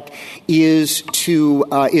misconduct is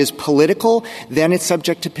political, then it's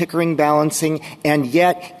subject to Pickering balancing. And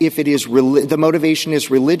yet, if it is the motivation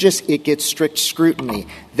is religious, it gets strict scrutiny.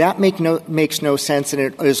 That makes no sense, and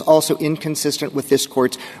it is also inconsistent with this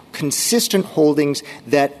court's consistent holdings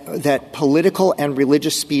that political and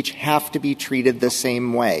religious speech have to be treated the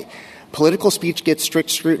same way. Political speech gets strict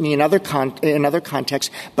scrutiny in other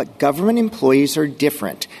contexts, but government employees are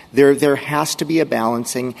different. There has to be a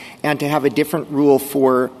balancing, and to have a different rule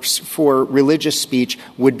for religious speech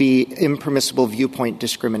would be impermissible viewpoint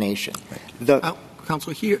discrimination.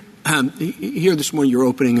 Counselor, here this morning, your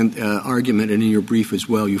opening argument, and in your brief as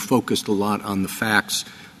well, you focused a lot on the facts.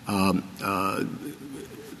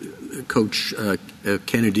 Coach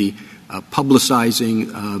Kennedy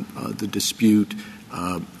publicizing the dispute,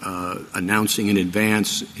 announcing in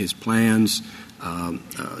advance his plans,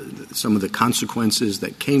 some of the consequences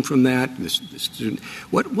that came from that.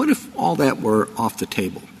 What if all that were off the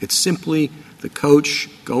table? It's simply the coach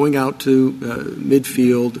going out to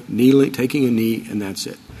midfield, kneeling, taking a knee, and that's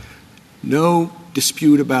it. No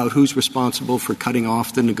dispute about who's responsible for cutting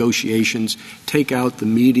off the negotiations, take out the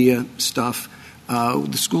media stuff.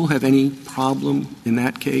 Would the school have any problem in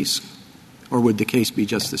that case, or would the case be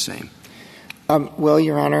just the same? Well,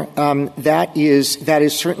 Your Honor, that is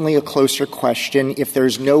certainly a closer question. If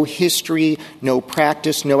there's no history, no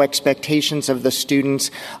practice, no expectations of the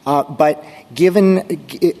students, but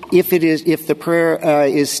if the prayer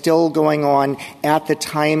is still going on at the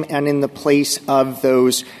time and in the place of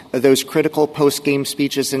those critical post-game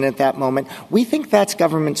speeches and at that moment, we think that's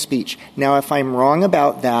government speech. Now, if I'm wrong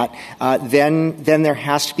about that, then there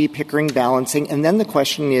has to be Pickering balancing, and then the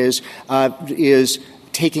question is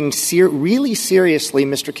taking really seriously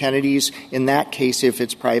Mr. Kennedy's, in that case, if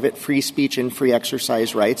it's private, free speech and free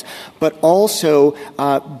exercise rights, but also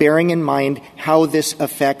bearing in mind how this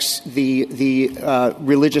affects the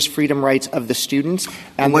religious freedom rights of the students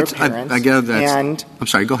and their parents. I'm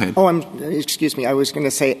sorry, go ahead. Excuse me. I was going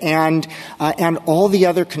to say, and all the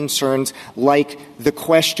other concerns, like the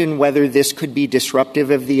question whether this could be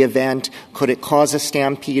disruptive of the event, could it cause a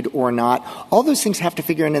stampede or not, all those things have to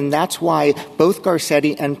figure in, and that's why both Garcetti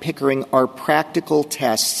and Pickering are practical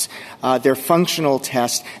tests. They're functional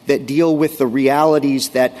tests that deal with the realities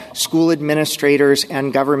that school administrators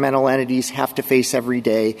and governmental entities have to face every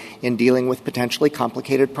day in dealing with potentially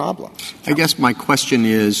complicated problems. I guess my question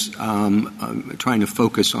is, I'm trying to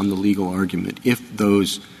focus on the legal argument. If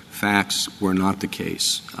those facts were not the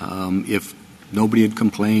case, if nobody had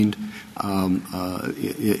complained,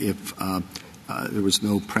 if there was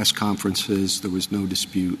no press conferences, there was no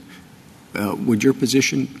dispute, would your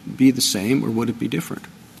position be the same or would it be different?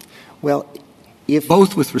 Well,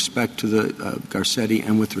 both with respect to the Garcetti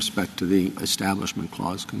and with respect to the Establishment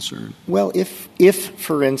Clause concern? Well, if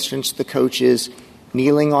for instance, the coach is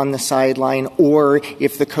kneeling on the sideline, or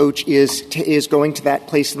if the coach is going to that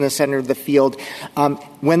place in the center of the field,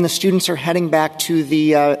 when the students are heading back to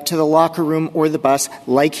the locker room or the bus,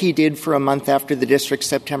 like he did for a month after the district's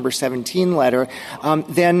September 17 letter,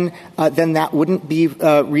 then that wouldn't be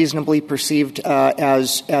reasonably perceived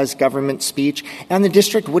as government speech, and the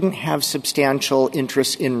district wouldn't have substantial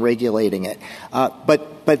interest in regulating it.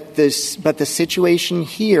 But the situation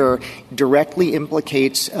here directly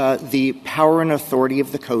implicates the power and authority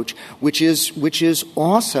of the coach, which is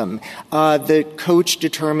awesome. The coach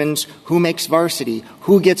determines who makes varsity,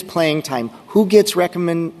 who gets playing time, who gets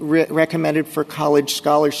recommended for college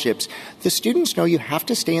scholarships. The students know you have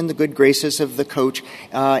to stay in the good graces of the coach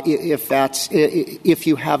if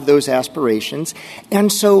you have those aspirations.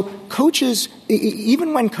 And so coaches,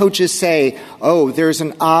 even when coaches say, "Oh, there's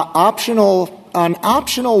an optional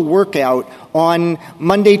workout on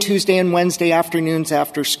Monday, Tuesday, and Wednesday afternoons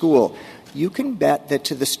after school," you can bet that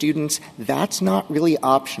to the students that's not really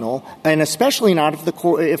optional, and especially not if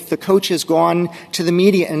the coach has gone to the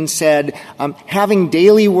media and said, having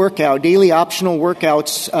daily optional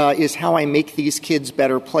workouts is how I make these kids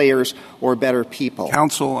better players or better people.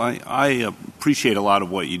 Counsel, I appreciate a lot of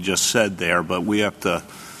what you just said there, but we have to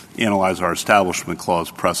analyze our Establishment Clause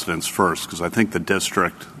precedents first, because I think the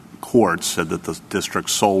district court said that the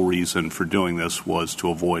district's sole reason for doing this was to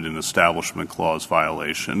avoid an Establishment Clause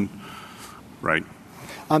violation. Right?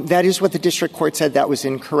 That is what the district court said. That was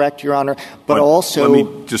incorrect, Your Honor. But also, let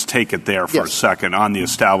me just take it there for a second. On the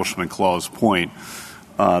Establishment Clause point,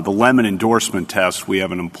 the Lemon endorsement test, we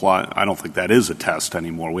haven't applied. I don't think that is a test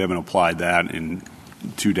anymore. We haven't applied that in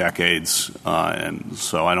 2 decades, and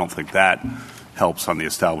so I don't think that helps on the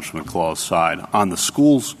Establishment Clause side. On the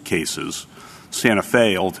schools cases, Santa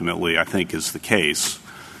Fe ultimately, I think, is the case.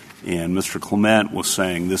 And Mr. Clement was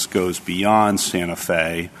saying this goes beyond Santa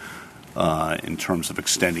Fe in terms of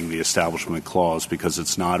extending the Establishment Clause because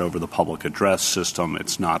it's not over the public address system.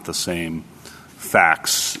 It's not the same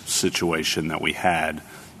facts situation that we had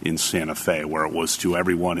in Santa Fe, where it was to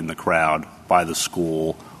everyone in the crowd by the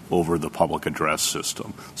school over the public address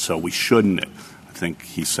system. So we shouldn't, I think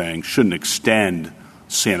he's saying, shouldn't extend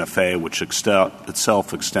Santa Fe, which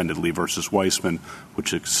itself extended Lee versus Weissman,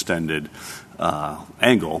 which extended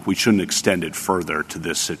Engel. We shouldn't extend it further to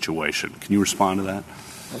this situation. Can you respond to that?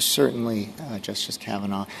 Certainly, Justice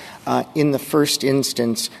Kavanaugh. In the first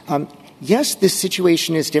instance, yes, this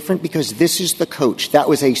situation is different because this is the coach. That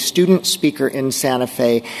was a student speaker in Santa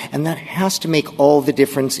Fe, and that has to make all the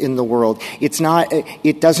difference in the world. It's not.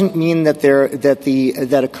 It doesn't mean that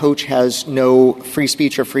a coach has no free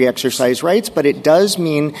speech or free exercise rights, but it does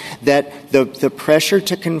mean that the pressure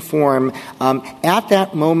to conform at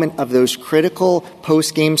that moment of those critical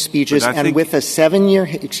post-game speeches, and with a 7-year.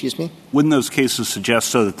 Excuse me. Wouldn't those cases suggest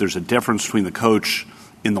so that there's a difference between the coach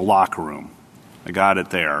in the locker room? I got it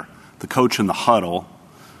there. The coach in the huddle,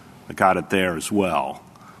 I got it there as well.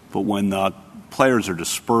 But when the players are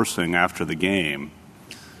dispersing after the game,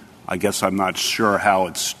 I guess I'm not sure how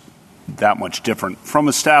it's that much different from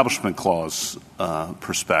Establishment Clause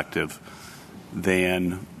perspective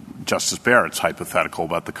than Justice Barrett's hypothetical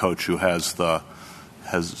about the coach who is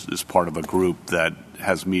part of a group that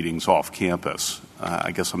has meetings off campus.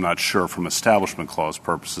 I guess I'm not sure from Establishment Clause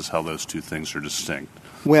purposes how those two things are distinct.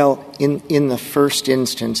 Well, in the first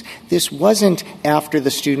instance, this wasn't after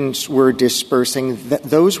the students were dispersing.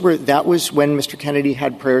 That was when Mr. Kennedy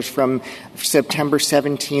had prayers from September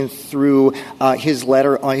 17th through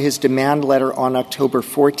his demand letter on October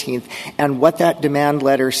 14th. And what that demand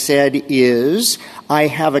letter said is,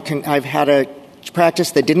 I've had a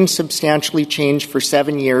practice that didn't substantially change for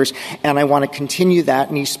 7 years, and I want to continue that.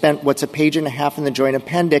 And he spent what's a page and a half in the joint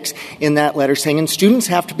appendix in that letter saying, and students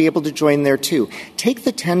have to be able to join there too. Take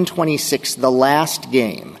the 10-26, the last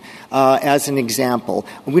game, as an example.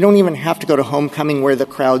 We don't even have to go to homecoming where the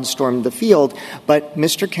crowd stormed the field, but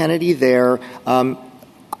Mr. Kennedy there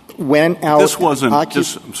went out. This wasn't,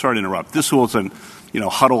 I'm sorry to interrupt, this wasn't,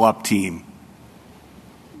 huddle up team,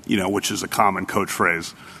 which is a common coach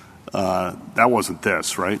phrase. That wasn't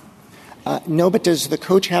this, right? No, but does the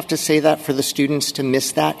coach have to say that for the students to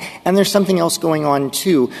miss that? And there's something else going on,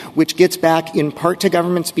 too, which gets back in part to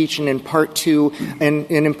government speech and in part to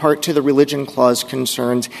in part to the religion clause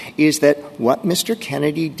concerns, is that what Mr.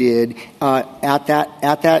 Kennedy did at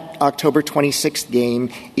that October 26th game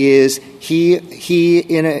is he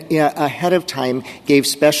ahead of time gave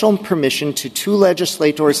special permission to 2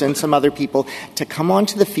 legislators and some other people to come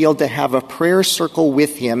onto the field to have a prayer circle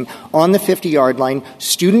with him on the 50-yard line.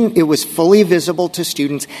 It was fully visible to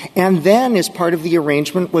students, and then as part of the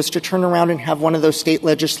arrangement was to turn around and have one of those state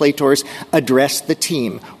legislators address the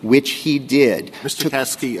team, which he did. Mr.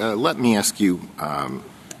 Caskey, let me ask you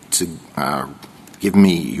to give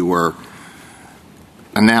me your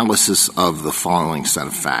analysis of the following set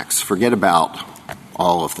of facts. Forget about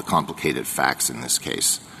all of the complicated facts in this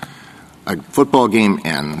case. A football game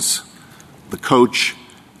ends. The coach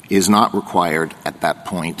is not required at that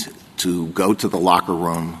point to go to the locker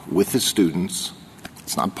room with his students.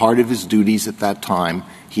 It's not part of his duties at that time.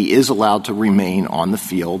 He is allowed to remain on the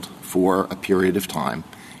field for a period of time.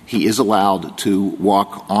 He is allowed to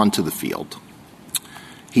walk onto the field.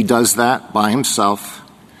 He does that by himself.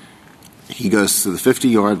 He goes to the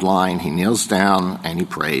 50-yard line, he kneels down, and he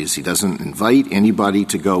prays. He doesn't invite anybody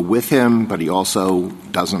to go with him, but he also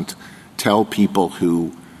doesn't tell people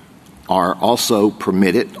who are also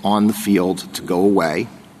permitted on the field to go away.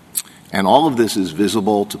 And all of this is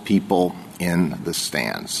visible to people in the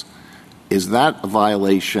stands. Is that a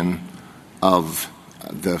violation of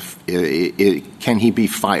can he be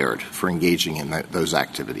fired for engaging in those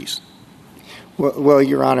activities? Well,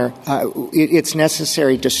 Your Honor, it's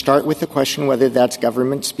necessary to start with the question whether that's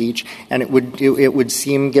government speech, and it would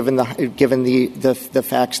seem, given the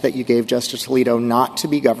facts that you gave, Justice Alito, not to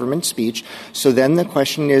be government speech. So then the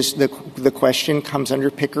question is the question comes under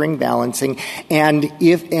Pickering balancing, and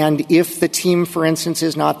if the team, for instance,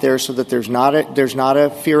 is not there, so that there's not a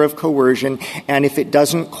fear of coercion, and if it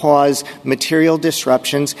doesn't cause material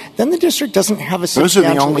disruptions, then the district doesn't have a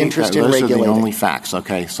substantial interest in regulating. Those are the only facts.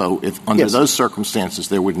 Okay, so if under those circumstances,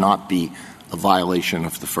 there would not be a violation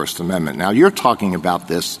of the First Amendment. Now, you're talking about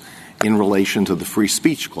this in relation to the free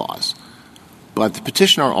speech clause, but the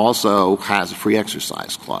petitioner also has a free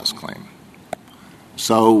exercise clause claim.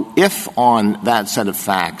 So if on that set of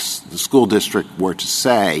facts the school district were to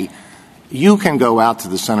say, you can go out to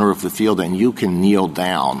the center of the field and you can kneel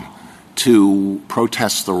down to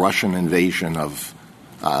protest the Russian invasion of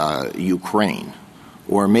Ukraine,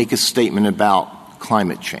 or make a statement about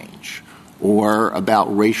climate change, or about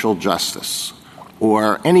racial justice,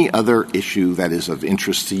 or any other issue that is of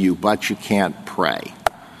interest to you, but you can't pray,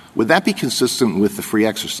 would that be consistent with the free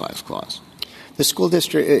exercise clause? The school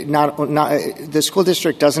district the school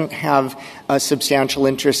district doesn't have a substantial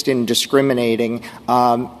interest in discriminating.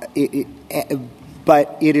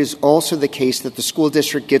 But it is also the case that the school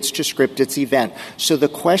district gets to script its event. So the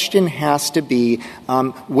question has to be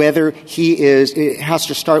whether it has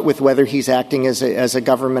to start with whether he's acting as a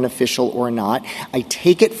government official or not. I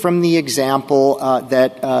take it from the example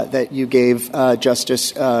that you gave,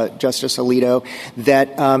 Justice Alito,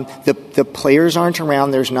 that the players aren't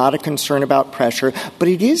around. There's not a concern about pressure. But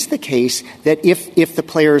it is the case that if the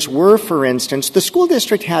players were, for instance, the school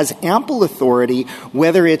district has ample authority,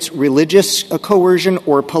 whether it's religious coercion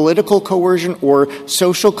or political coercion or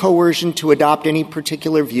social coercion, to adopt any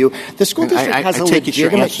particular view. The school district has a legitimate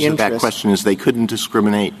your answer interest. To that question is they couldn't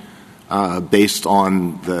discriminate based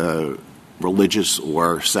on the religious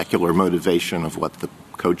or secular motivation of what the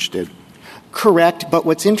coach did? Correct, but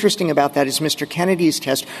what's interesting about that is Mr. Kennedy's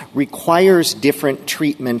test requires different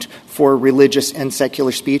treatment for religious and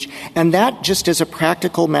secular speech, and that, just as a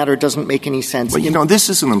practical matter, doesn't make any sense. Well, this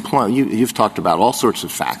is an employment. You've talked about all sorts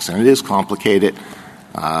of facts, and it is complicated.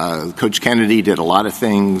 Coach Kennedy did a lot of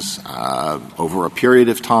things over a period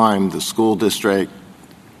of time. The school district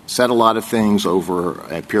said a lot of things over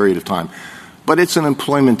a period of time. But it's an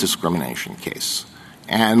employment discrimination case.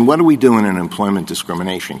 And what do we do in an employment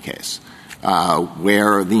discrimination case?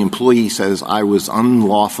 Where the employee says, I was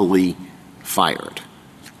unlawfully fired.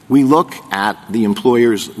 We look at the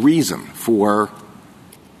employer's reason for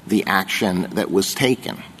the action that was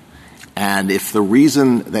taken. And if the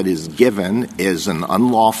reason that is given is an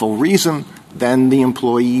unlawful reason, then the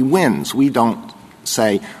employee wins. We don't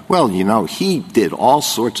say, well, he did all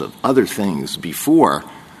sorts of other things before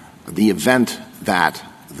the event that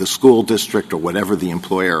the school district or whatever the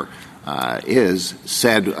employer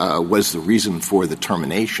said was the reason for the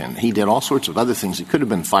termination. He did all sorts of other things. He could have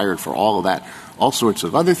been fired for all of that, all sorts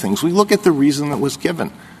of other things. We look at the reason that was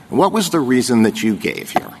given. What was the reason that you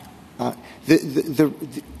gave here?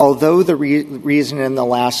 Although the reason in the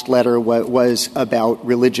last letter was about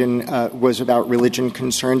religion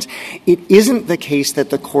concerns, it isn't the case that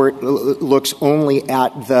the court looks only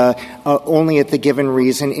at the given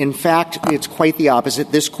reason. In fact, it's quite the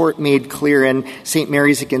opposite. This court made clear in St.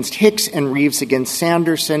 Mary's against Hicks and Reeves against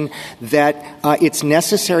Sanderson that it's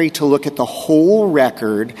necessary to look at the whole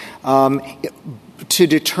record to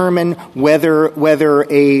determine whether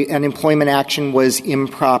an employment action was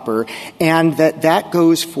improper, and that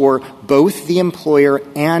goes for both the employer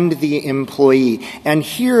and the employee. And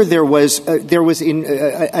here there was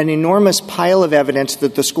an enormous pile of evidence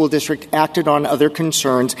that the school district acted on other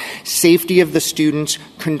concerns: safety of the students,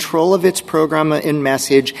 control of its program and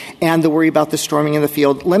message, and the worry about the storming of the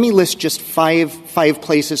field. Let me list just five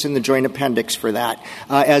places in the Joint Appendix for that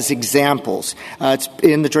as examples. It's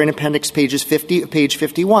in the Joint Appendix, page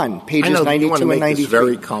 51, pages 92 and 93. I know you want to make this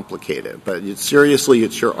very complicated, but seriously,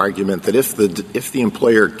 it's your argument that if the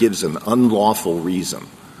employer gives an unlawful reason,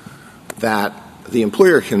 that the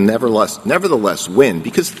employer can nevertheless win,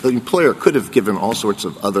 because the employer could have given all sorts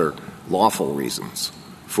of other lawful reasons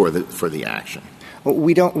for the action.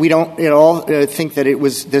 We don't at all think that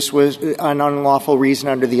this was an unlawful reason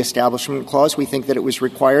under the Establishment Clause. We think that it was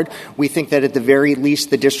required. We think that at the very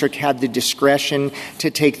least the district had the discretion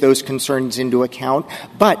to take those concerns into account.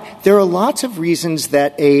 But there are lots of reasons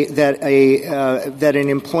that an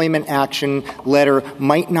employment action letter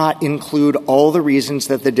might not include all the reasons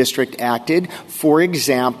that the district acted. For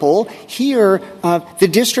example, here the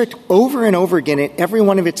district over and over again in every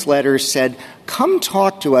one of its letters said, "Come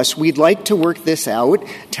talk to us. We'd like to work this out.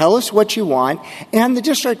 Tell us what you want." And the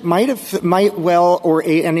district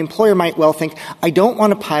an employer might well think, "I don't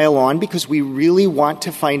want to pile on because we really want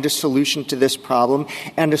to find a solution to this problem,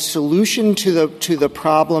 and a solution to the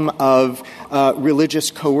problem of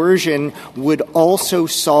religious coercion would also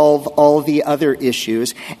solve all the other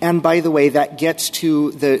issues." And by the way, that gets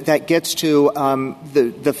to the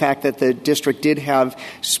fact that the district did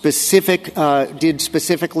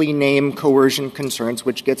specifically name coercion concerns,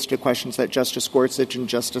 which gets to questions that Justice Gorsuch and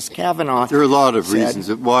Justice Kavanaugh There are a lot of said.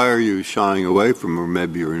 reasons. Why are you shying away from, or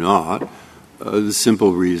maybe you're not, the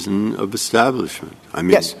simple reason of establishment? I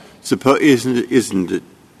mean, yes. Isn't it,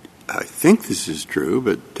 I think this is true,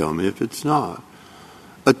 but tell me if it's not.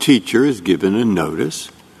 A teacher is given a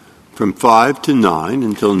notice from 5 to 9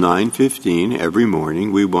 until 9:15 every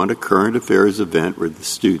morning. We want a current affairs event where the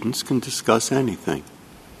students can discuss anything.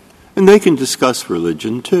 And they can discuss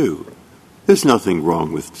religion, too. There's nothing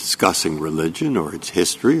wrong with discussing religion or its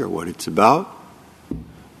history or what it's about.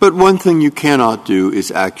 But one thing you cannot do is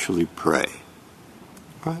actually pray.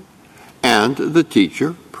 Right? And the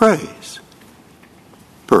teacher prays.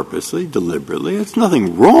 Purposely, deliberately. There's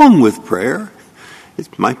nothing wrong with prayer.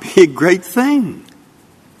 It might be a great thing.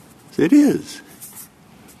 It is.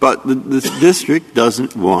 But the district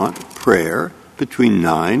doesn't want prayer between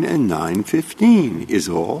 9 and 9:15 is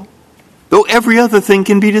all. Though every other thing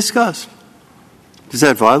can be discussed. Does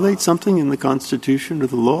that violate something in the Constitution or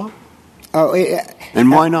the law? And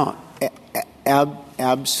why not?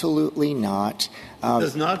 Absolutely not.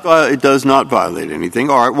 It does not violate anything.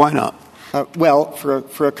 All right, why not? Well,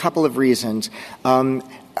 for a couple of reasons.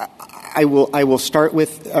 I will start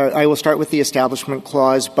with the Establishment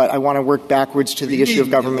Clause, but I want to work backwards to the issue of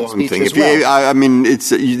government speech as well. I mean,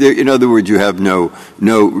 it's in other words, you have no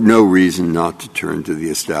reason not to turn to the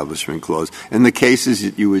Establishment Clause, and the cases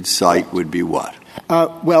that you would cite would be what?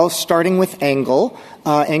 Well, starting with Engel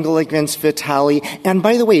against Vitale, and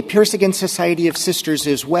by the way, Pierce against Society of Sisters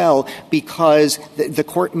as well, because the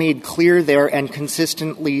court made clear there and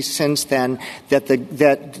consistently since then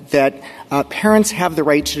that parents have the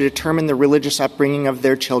right to determine the religious upbringing of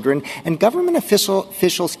their children, and government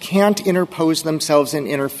officials can't interpose themselves and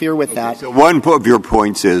interfere with that. So one of your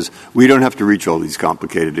points is we don't have to reach all these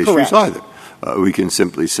complicated issues Correct. either. We can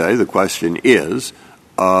simply say the question is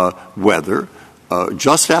whether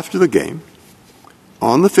just after the game,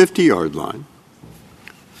 on the 50-yard line,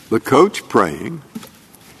 the coach praying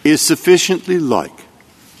is sufficiently like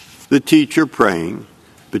the teacher praying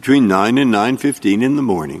between 9 and 9:15 in the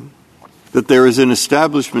morning that there is an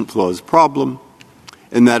Establishment Clause problem,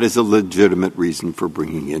 and that is a legitimate reason for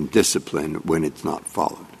bringing in discipline when it's not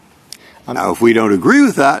followed. Now, if we don't agree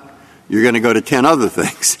with that, you're going to go to 10 other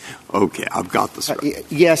things. Okay, I've got this right.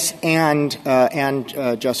 Yes, and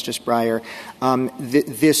Justice Breyer,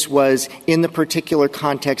 this was in the particular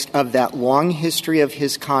context of that long history of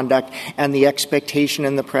his conduct and the expectation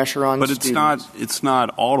and the pressure on students. But it's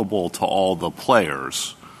not audible to all the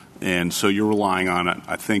players, and so you're relying on it,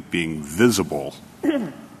 I think, being visible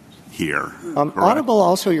here. Audible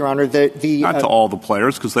also, Your Honor, not to all the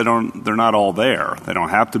players, because they're not all there. They don't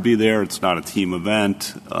have to be there. It's not a team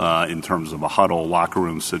event in terms of a huddle locker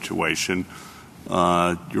room situation.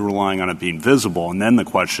 You're relying on it being visible, and then the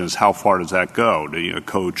question is, how far does that go? A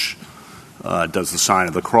coach does the sign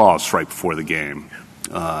of the cross right before the game.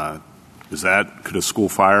 Could a school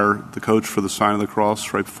fire the coach for the sign of the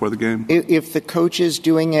cross right before the game? If the coach is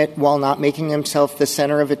doing it while not making himself the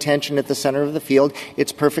center of attention at the center of the field,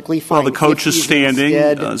 it's perfectly fine. Well, the coach is standing.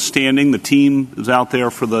 The team is out there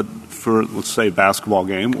for let's say basketball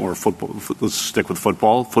game or football. Let's stick with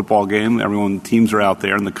football game. Teams are out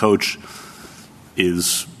there, and the coach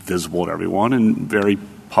is visible to everyone and very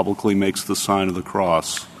publicly makes the sign of the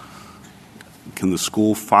cross. Can the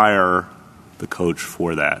school fire the coach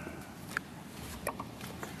for that?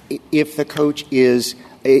 If the coach is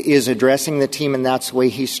addressing the team and that's the way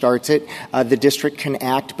he starts it, the district can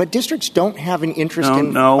act. But districts don't have an interest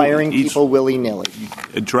in firing people willy-nilly.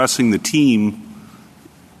 Addressing the team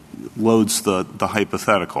loads the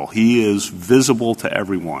hypothetical. He is visible to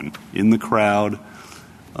everyone in the crowd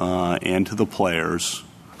and to the players,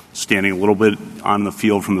 standing a little bit on the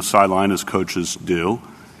field from the sideline as coaches do,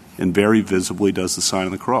 and very visibly does the sign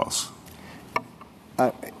of the cross.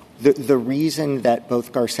 The reason that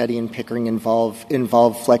both Garcetti and Pickering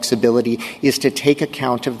involve flexibility is to take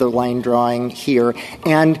account of the line drawing here,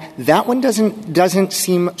 and that one doesn't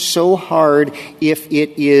seem so hard if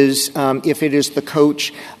it is the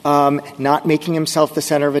coach not making himself the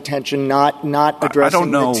center of attention, not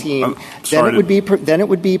addressing the team. Then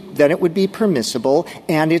it would be permissible,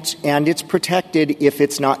 and it's protected if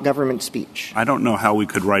it's not government speech. I don't know how we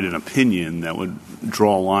could write an opinion that would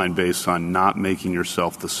draw a line based on not making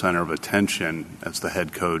yourself the center of attention as the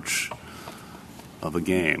head coach of a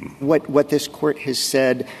game. What this court has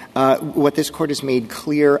said, what this court has made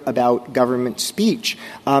clear about government speech,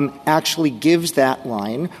 actually gives that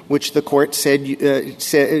line, which the court said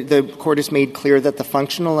the court has made clear that the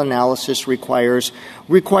functional analysis requires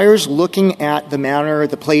looking at the manner,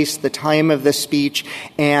 the place, the time of the speech,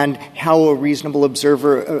 and how a reasonable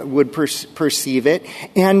observer would perceive it.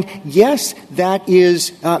 And yes, that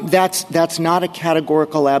is that's not a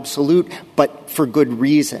categorical absolute, but for good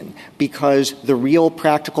reason, because the real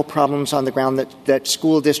practical problems on the ground that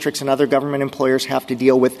school districts and other government employers have to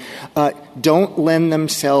deal with don't lend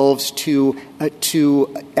themselves to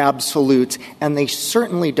absolutes, and they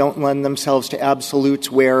certainly don't lend themselves to absolutes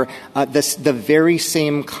where the very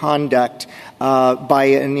same conduct by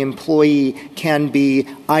an employee can be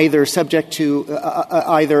either subject to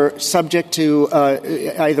either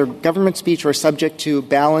government speech or subject to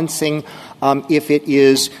balancing if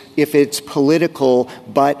it's political,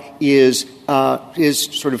 but is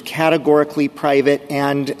sort of categorically private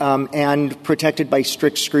and protected by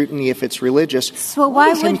strict scrutiny if it's religious. So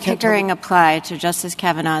why would Pickering apply to Justice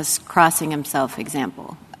Kavanaugh's crossing himself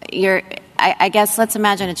example? I guess let's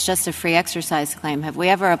imagine it's just a free exercise claim. Have we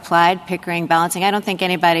ever applied Pickering balancing? I don't think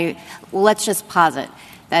anybody – let's just posit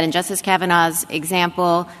that in Justice Kavanaugh's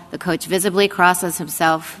example, the coach visibly crosses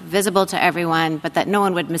himself, visible to everyone, but that no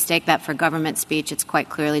one would mistake that for government speech. It's quite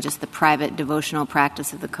clearly just the private devotional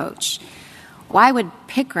practice of the coach. Why would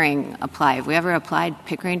Pickering apply? Have we ever applied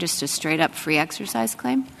Pickering just a straight-up free exercise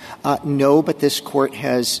claim? No, but this court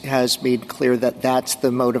has made clear that that's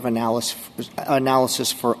the mode of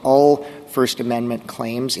analysis for all First Amendment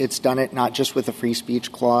claims. It's done it not just with the free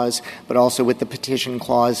speech clause, but also with the petition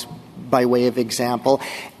clause by way of example.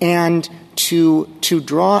 And to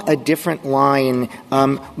draw a different line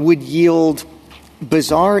would yield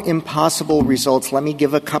bizarre, impossible results. Let me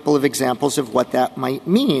give a couple of examples of what that might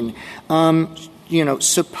mean.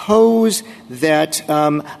 Suppose that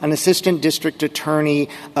an assistant district attorney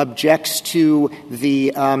objects to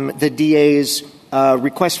the DA's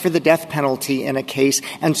request for the death penalty in a case,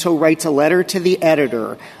 and so writes a letter to the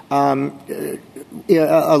editor,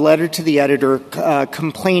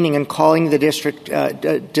 complaining and calling the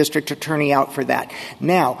district attorney out for that.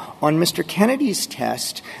 Now, on Mr. Kennedy's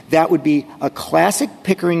test, that would be a classic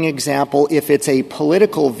Pickering example if it's a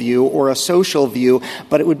political view or a social view,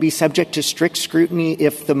 but it would be subject to strict scrutiny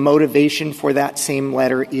if the motivation for that same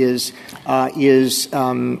letter is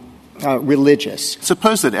religious.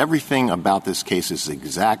 Suppose that everything about this case is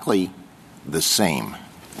exactly the same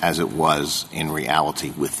as it was in reality,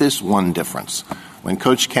 with this one difference. When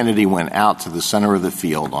Coach Kennedy went out to the center of the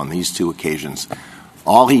field on these two occasions,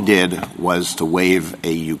 all he did was to wave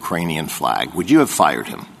a Ukrainian flag. Would you have fired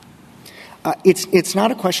him? It's not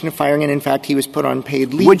a question of firing, and in fact, he was put on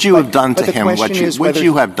paid leave. Would you have done to him what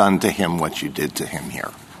you did to him here?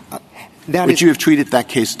 Would you have treated that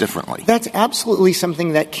case differently? That's absolutely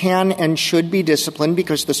something that can and should be disciplined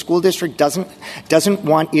because the school district doesn't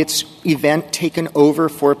want its event taken over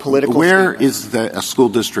for political Where statement. is a school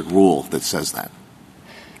district rule that says that?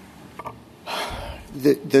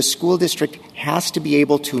 The school district has to be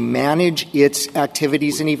able to manage its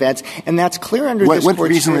activities and events, and that's clear under this What Court's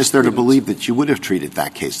reason is there to jurisprudence. believe that you would have treated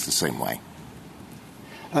that case the same way?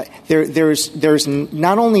 There's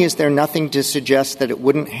not only is there nothing to suggest that it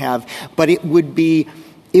wouldn't have, but it would be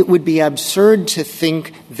absurd to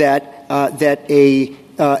think that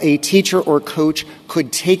a teacher or coach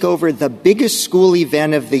could take over the biggest school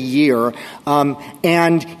event of the year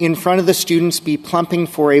and in front of the students be plumping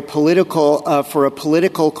for a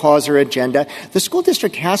political cause or agenda. The school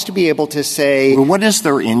district has to be able to say, well, what is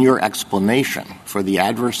there in your explanation for the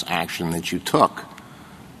adverse action that you took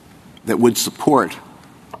that would support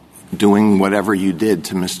doing whatever you did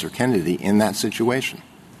to Mr. Kennedy in that situation?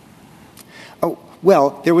 Oh,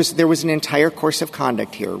 well, there was an entire course of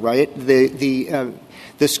conduct here, right? The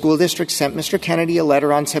school district sent Mr. Kennedy a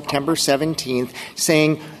letter on September 17th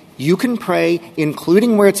saying, you can pray,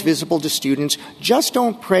 including where it's visible to students. Just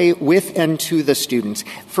don't pray with and to the students.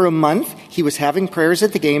 For a month, he was having prayers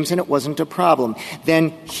at the games, and it wasn't a problem.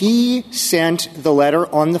 Then he sent the letter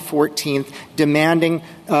on the 14th demanding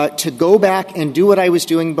to go back and do what I was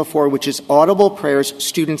doing before, which is audible prayers.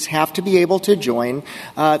 Students have to be able to join.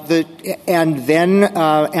 And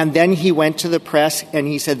then he went to the press and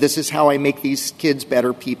he said, "This is how I make these kids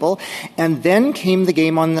better people." And then came the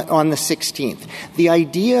game on the 16th. The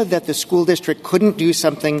idea that the school district couldn't do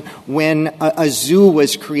something when a zoo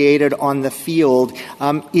was created on the field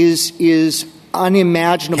is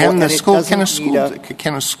unimaginable.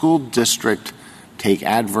 Can a school district take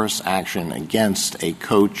adverse action against a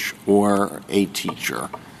coach or a teacher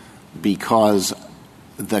because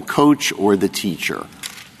the coach or the teacher,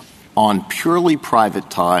 on purely private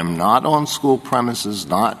time, not on school premises,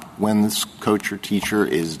 not when the coach or teacher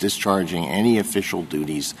is discharging any official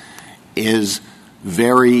duties, is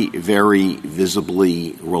very, very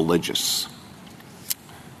visibly religious,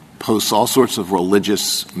 posts all sorts of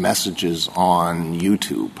religious messages on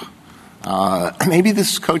YouTube? Maybe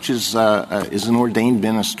this coach is an ordained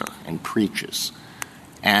minister and preaches,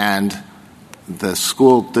 and the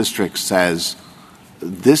school district says,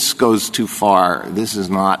 this goes too far, this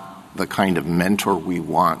is not the kind of mentor we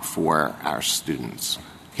want for our students.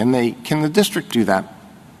 Can the district do that?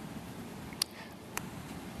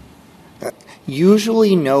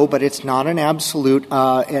 Usually no, but it's not an absolute,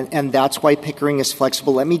 and that's why Pickering is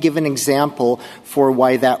flexible. Let me give an example for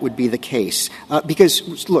why that would be the case.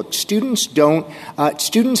 Because, look, students'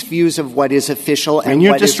 views of what is official and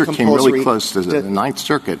what is compulsory. And your district came really close to the Ninth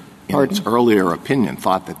Circuit in its earlier opinion,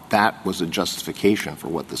 thought that was a justification for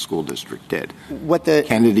what the school district did.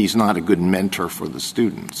 Kennedy's not a good mentor for the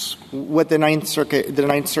students. What the Ninth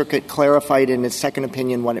Circuit clarified in its second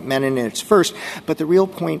opinion what it meant in its first, but the real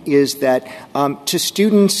point is that to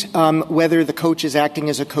students, whether the coach is acting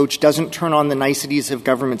as a coach doesn't turn on the niceties of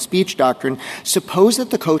government speech doctrine. Suppose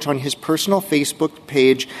that the coach on his personal Facebook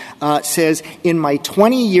page says, in my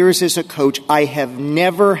 20 years as a coach, I have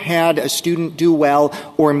never had a student do well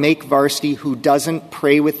or make varsity who doesn't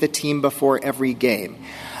pray with the team before every game.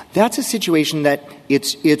 That's a situation that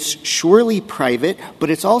it's surely private,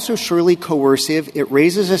 but it's also surely coercive. It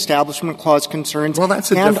raises Establishment Clause concerns and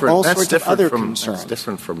all sorts of other concerns. That's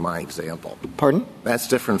different from my example. Pardon? That's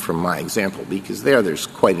different from my example because there's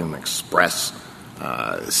quite an express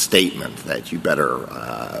statement that you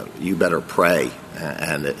better pray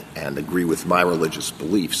and agree with my religious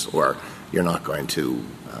beliefs, or you're not going to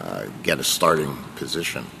get a starting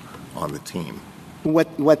position on the team.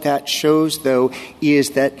 What that shows, though,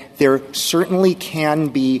 is that there certainly can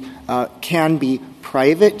be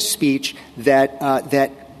private speech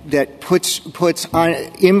that puts on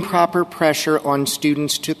improper pressure on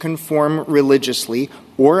students to conform religiously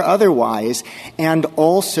or otherwise, and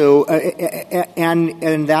also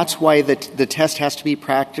and that's why the test has to be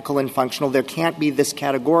practical and functional. There can't be this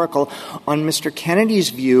categorical. On Mr.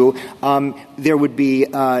 Kennedy's view, there would be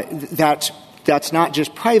that's not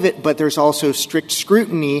just private, but there's also strict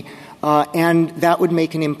scrutiny, and that would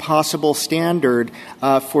make an impossible standard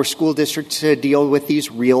for school districts to deal with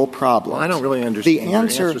these real problems. Well, I don't really understand the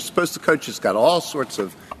answer. Suppose the coach has got all sorts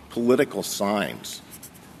of political signs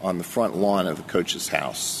on the front lawn of the coach's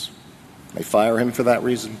house. They fire him for that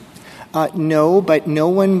reason? No, but no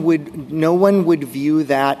one would view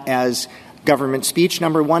that as government speech,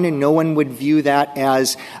 number one, and no one would view that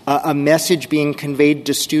as a message being conveyed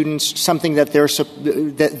to students, something that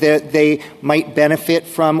they might benefit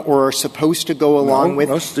from or are supposed to go along with.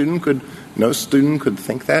 No student could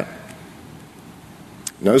think that?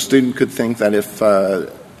 No student could think that if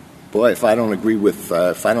I don't agree with,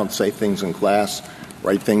 if I don't say things in class,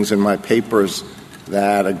 write things in my papers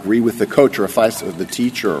that agree with the coach or the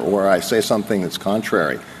teacher, or I say something that's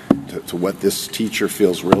contrary to what this teacher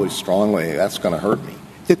feels really strongly, that's going to hurt me.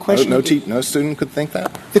 The question, no student could think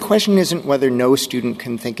that? The question isn't whether no student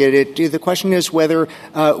can think it. The question is whether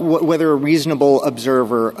a reasonable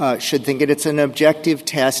observer should think it. It's an objective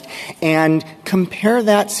test. And compare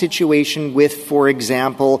that situation with, for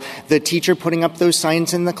example, the teacher putting up those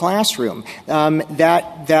signs in the classroom.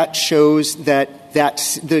 That shows that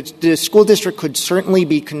the school district could certainly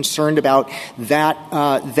be concerned about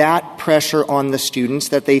that pressure on the students,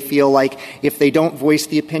 that they feel like if they don't voice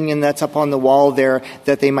the opinion that's up on the wall there,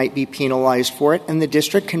 that they might be penalized for it. And the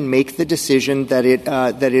district can make the decision that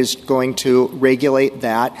that is going to regulate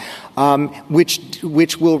that,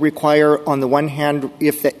 which will require, on the one hand,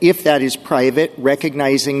 if that is private,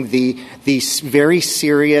 recognizing the very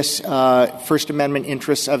serious First Amendment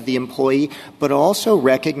interests of the employee, but also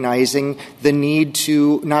recognizing the need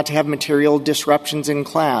not to have material disruptions in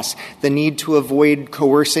class, the need to avoid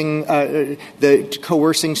coercing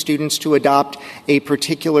students to adopt a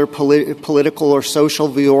particular political or social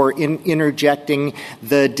view, or interjecting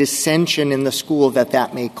the dissension in the school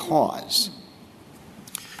that may cause.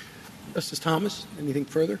 Justice Thomas, anything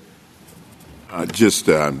further? Just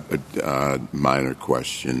a minor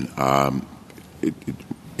question.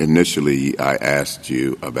 Initially, I asked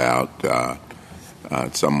you about the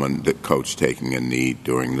coach taking a knee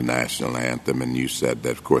during the national anthem, and you said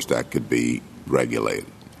that, of course, that could be regulated.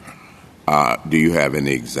 Do you have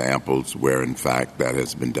any examples where, in fact, that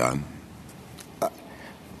has been done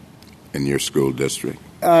in your school district?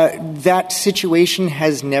 That situation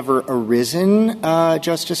has never arisen,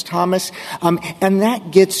 Justice Thomas, and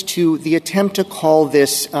that gets to the attempt to call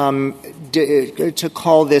this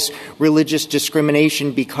religious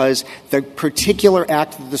discrimination because the particular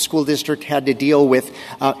act that the school district had to deal with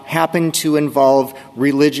happened to involve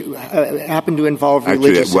religious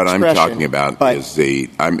expression. What I'm talking about is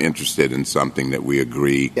I'm interested in something that we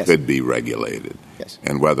agree could be regulated,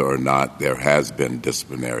 and whether or not there has been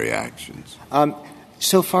disciplinary actions.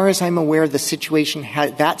 So far as I'm aware, that situation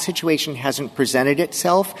hasn't presented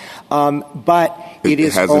itself, but it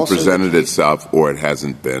hasn't presented itself, or it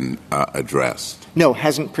hasn't been addressed. No,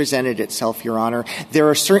 hasn't presented itself, Your Honor. There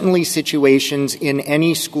are certainly situations in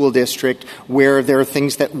any school district where there are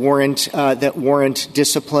things that warrant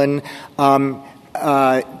discipline, but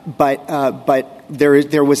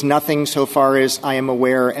there was nothing, so far as I am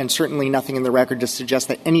aware, and certainly nothing in the record to suggest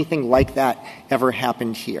that anything like that ever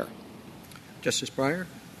happened here. Justice Breyer?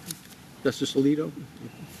 Justice Alito?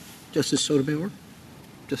 Justice Sotomayor?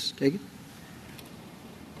 Justice Kagan?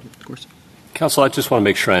 Of course. Counsel, I just want to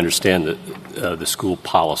make sure I understand the school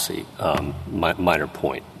policy, minor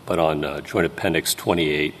point. But on Joint Appendix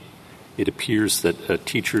 28, it appears that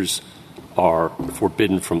teachers are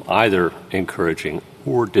forbidden from either encouraging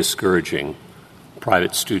or discouraging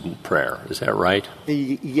private student prayer. Is that right?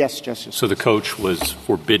 Yes, Justice. So the coach was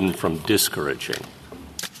forbidden from discouraging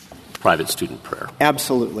private student prayer.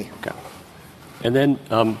 Absolutely. Okay. And then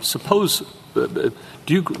suppose, let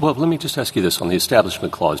me just ask you this on the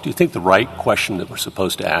Establishment Clause. Do you think the right question that we're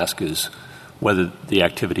supposed to ask is whether the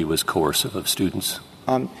activity was coercive of students?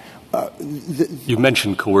 You've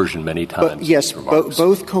mentioned coercion many times. Yes,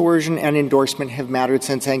 both coercion and endorsement have mattered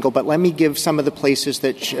since Engel, but let me give some of the places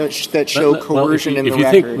that show coercion in the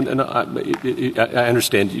record. I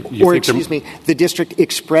understand. The district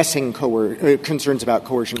expressing concerns about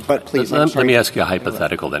coercion, but please. Let me ask you a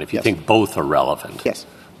hypothetical then, if you think both are relevant. Yes.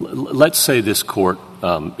 Let's say this court,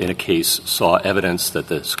 in a case, saw evidence that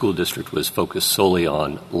the school district was focused solely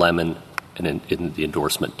on Lemon and in the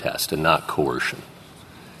endorsement test and not coercion.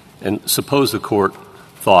 And suppose the court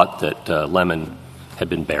thought that Lemon had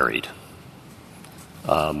been buried.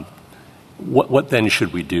 What then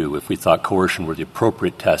should we do if we thought coercion were the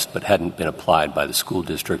appropriate test but hadn't been applied by the school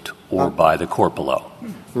district or by the court below?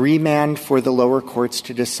 Remand for the lower courts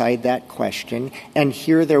to decide that question. And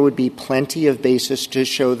here there would be plenty of basis to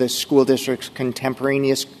show the school district's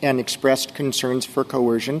contemporaneous and expressed concerns for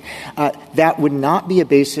coercion. That would not be a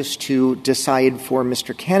basis to decide for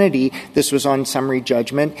Mr. Kennedy. This was on summary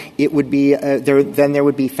judgment. It would be there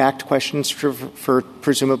would be fact questions for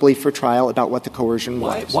presumably for trial about what the coercion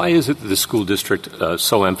was. Why is it that the school district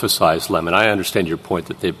so emphasized Lemon? I understand your point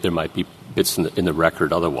that there might be bits in the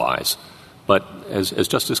record otherwise. But as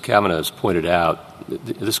Justice Kavanaugh has pointed out,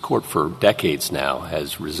 this court for decades now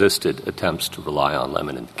has resisted attempts to rely on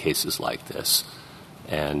Lemon in cases like this.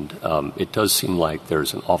 And it does seem like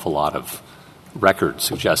there's an awful lot of record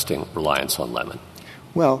suggesting reliance on Lemon.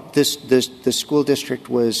 Well, the school district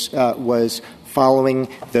was following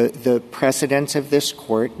the precedents of this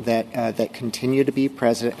court that continue to be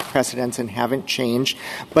precedents and haven't changed.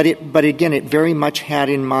 But again, it very much had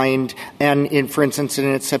in mind, and for instance,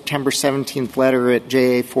 in its September 17th letter at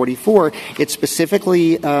JA 44, it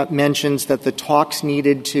specifically mentions that the talks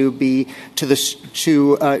needed to be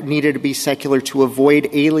secular to avoid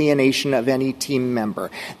alienation of any team member.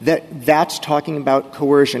 That's talking about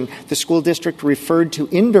coercion. The school district referred to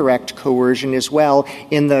indirect coercion as well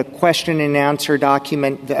in the question and answer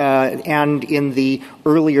document and in the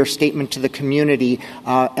earlier statement to the community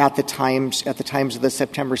at the times of the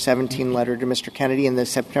September 17 letter to Mr. Kennedy and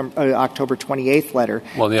the October 28th letter.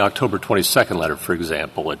 Well, in the October 22nd letter, for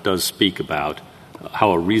example, it does speak about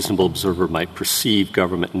how a reasonable observer might perceive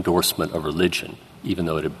government endorsement of religion, even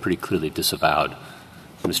though it had pretty clearly disavowed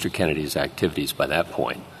Mr. Kennedy's activities by that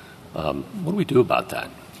point. What do we do about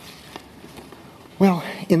that? Well,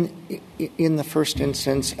 in the first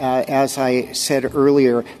instance, as I said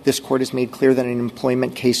earlier, this court has made clear that in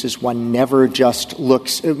employment cases one never just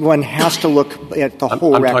looks – one has to look at the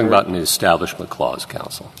whole record. I'm talking about in the Establishment Clause,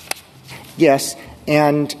 counsel. Yes,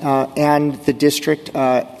 and the district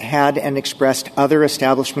had and expressed other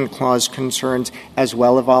Establishment Clause concerns as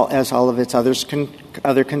well as all of its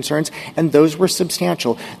other concerns, and those were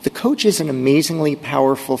substantial. The coach is an amazingly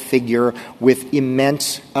powerful figure with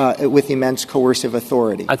immense coercive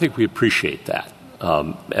authority. I think we appreciate that,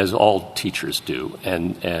 as all teachers do,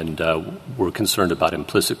 and we're concerned about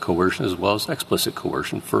implicit coercion as well as explicit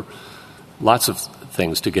coercion for lots of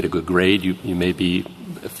things. To get a good grade, you maybe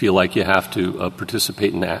feel like you have to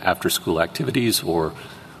participate in after-school activities or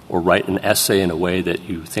write an essay in a way that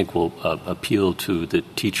you think will appeal to the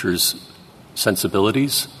teacher's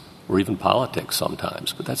sensibilities or even politics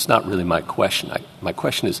sometimes. But that's not really my question. My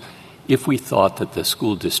question is, if we thought that the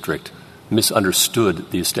school district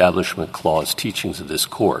misunderstood the Establishment Clause teachings of this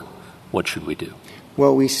court, what should we do?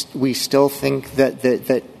 Well, we still think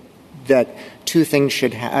that two things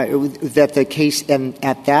should that the case and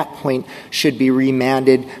at that point should be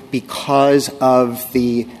remanded because of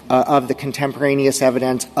the contemporaneous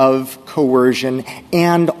evidence of coercion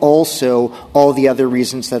and also all the other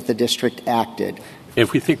reasons that the district acted.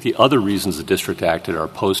 If we think the other reasons the district acted are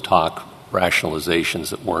post hoc rationalizations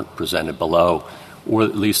that weren't presented below, or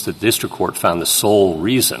at least the district court found the sole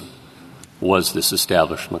reason was this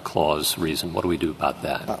Establishment Clause reason, what do we do about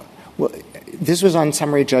that? Well, this was on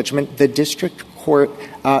summary judgment. The district court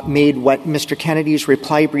made what Mr. Kennedy's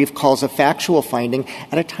reply brief calls a factual finding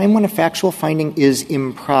at a time when a factual finding is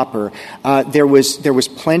improper. There was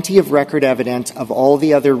plenty of record evidence of all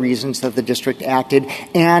the other reasons that the district acted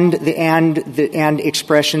and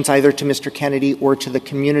expressions either to Mr. Kennedy or to the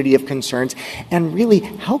community of concerns. And really,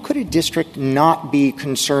 how could a district not be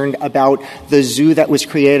concerned about the zoo that was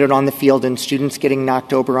created on the field and students getting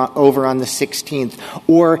knocked over on the 16th,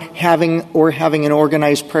 or having an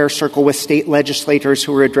organized prayer circle with state legislators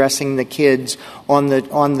who were addressing the kids on the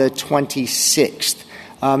 26th.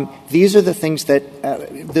 These are the things that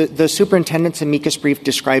the superintendent's amicus brief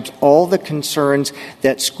describes all the concerns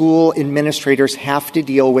that school administrators have to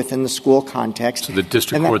deal with in the school context. So the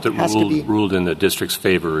district court that ruled in the district's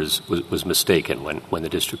favor was mistaken when the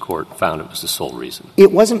district court found it was the sole reason.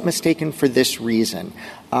 It wasn't mistaken for this reason.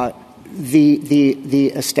 The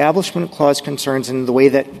Establishment Clause concerns and the way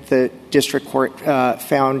that the district court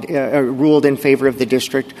ruled in favor of the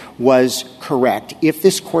district was correct. If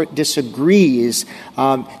this court disagrees,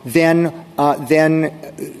 then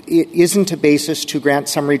it isn't a basis to grant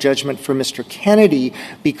summary judgment for Mr. Kennedy,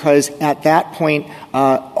 because at that point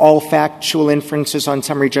all factual inferences on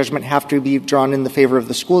summary judgment have to be drawn in the favor of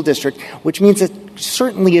the school district, which means it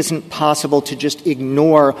certainly isn't possible to just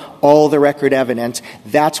ignore all the record evidence.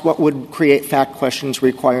 That's what would create fact questions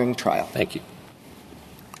requiring trial. Thank you.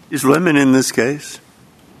 Is Lemon in this case?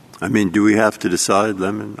 I mean, do we have to decide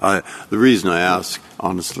Lemon? The reason I ask,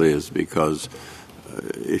 honestly, is because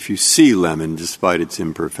if you see Lemon, despite its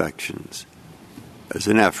imperfections, as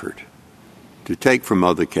an effort to take from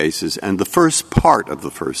other cases, and the first part of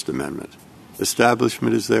the First Amendment,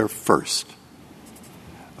 establishment is there first,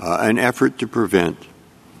 an effort to prevent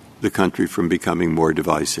the country from becoming more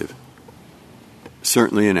divisive,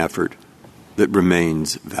 certainly an effort that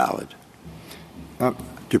remains valid.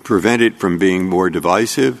 To prevent it from being more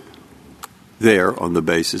divisive, there on the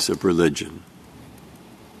basis of religion.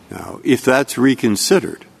 Now, if that's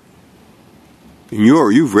reconsidered, and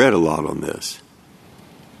you've read a lot on this,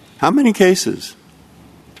 how many cases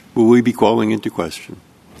will we be calling into question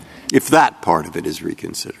if that part of it is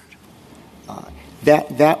reconsidered?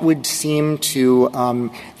 that would seem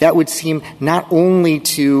not only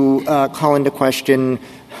to call into question.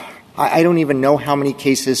 I don't even know how many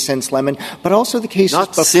cases since Lemon, but also the cases not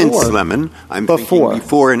before. Since Lemon. I'm thinking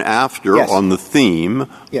before and after on the theme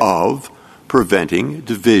of preventing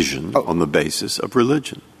division on the basis of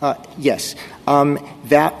religion. Yes,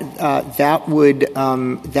 that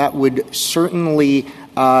would certainly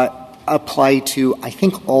apply to, I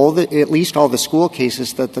think, at least all the school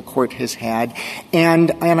cases that the court has had,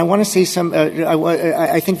 and I want to say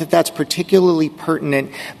I think that's particularly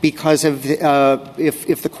pertinent because of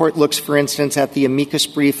if the court looks, for instance, at the amicus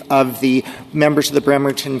brief of the members of the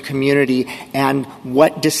Bremerton community and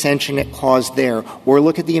what dissension it caused there, or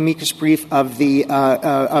look at the amicus brief of the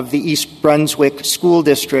East Brunswick School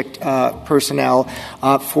District personnel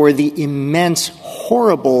for the immense,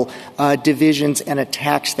 horrible divisions and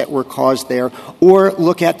attacks that were caused there, or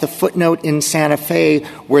look at the footnote in Santa Fe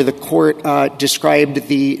where the court described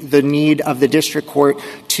the need of the district court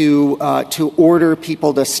to order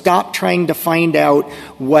people to stop trying to find out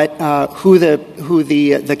who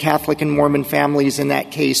the Catholic and Mormon families in that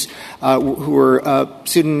case who were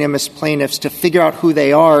pseudonymous plaintiffs, to figure out who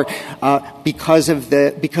they are because of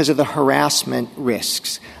the harassment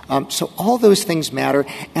risks. So all those things matter,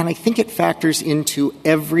 and I think it factors into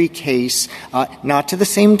every case, not to the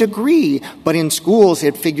same degree, but in schools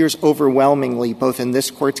it figures overwhelmingly, both in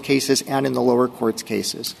this court's cases and in the lower court's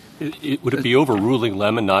cases. Would it be overruling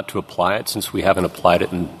Lemon not to apply it, since we haven't applied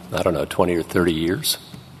it in, 20 or 30 years?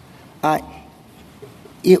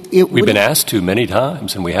 We've been asked to many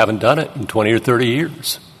times, and we haven't done it in 20 or 30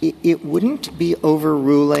 years. It wouldn't be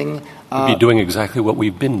overruling. It would be doing exactly what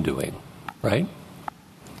we've been doing, right?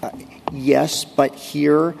 Yes, but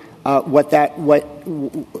here, what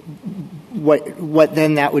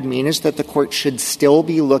then that would mean is that the court should still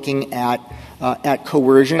be looking at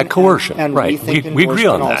coercion. At coercion, and right. We agree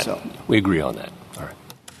on that. Also. We agree on that. All right.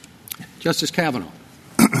 Justice Kavanaugh.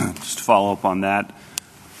 Just to follow up on that,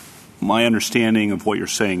 my understanding of what you're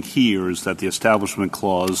saying here is that the Establishment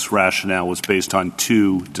Clause rationale was based on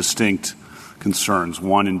two distinct concerns,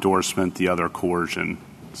 one endorsement, the other coercion.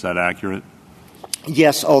 Is that accurate?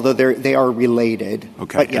 Yes, although they are related.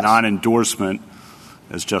 Okay. Yes. And on endorsement,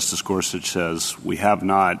 as Justice Gorsuch says, we have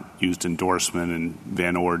not used endorsement in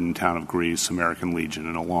Van Orden, Town of Greece, American Legion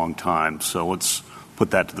in a long time. So let's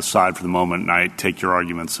put that to the side for the moment, and I take your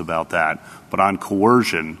arguments about that. But on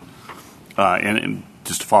coercion, and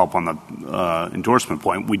just to follow up on the endorsement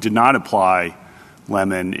point, we did not apply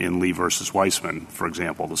Lemon in Lee versus Weissman, for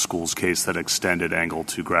example, the school's case that extended Engel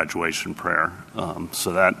to graduation prayer.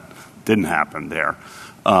 So that didn't happen there.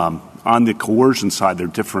 On the coercion side, there are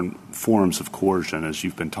different forms of coercion, as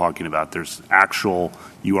you've been talking about. There's actual,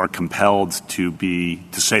 you are compelled to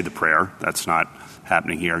say the prayer. That's not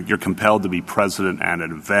happening here. You're compelled to be present at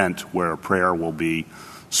an event where a prayer will be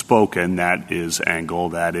spoken. That is Engel.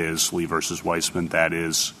 That is Lee versus Weissman. That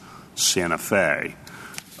is Santa Fe.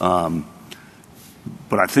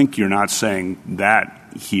 But I think you're not saying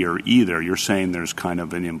that here either. You're saying there's kind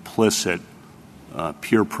of an implicit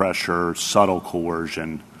peer pressure, subtle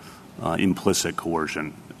coercion, implicit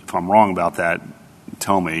coercion. If I'm wrong about that,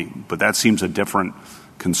 tell me. But that seems a different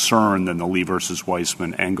concern than the Lee versus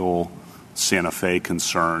Weissman, Engel, Santa Fe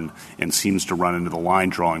concern, and seems to run into the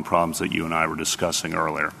line-drawing problems that you and I were discussing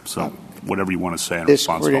earlier. So whatever you want to say in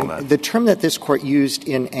response to all that. The term that this court used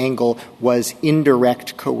in Engel was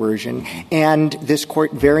indirect coercion, and this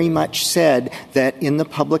court very much said that in the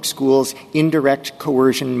public schools, indirect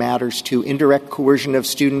coercion matters too. Indirect coercion of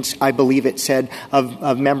students, I believe it said,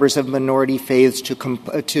 of members of minority faiths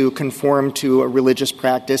to conform to a religious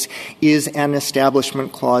practice is an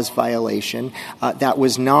Establishment Clause violation. That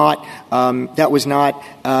was not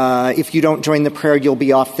if you don't join the prayer, you'll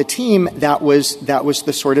be off the team. That was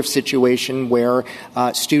the sort of situation where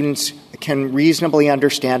students can reasonably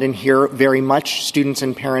understand, and here very much students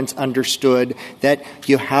and parents understood that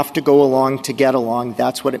you have to go along to get along.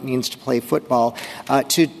 That's what it means to play football.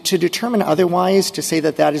 To determine otherwise, to say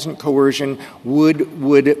that isn't coercion,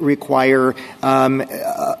 would require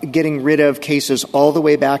getting rid of cases all the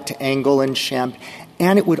way back to Engel and Schempp.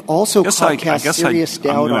 And it would also cast serious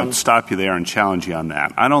doubt on... I'm going to stop you there and challenge you on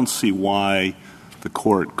that. I don't see why the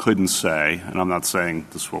court couldn't say, and I'm not saying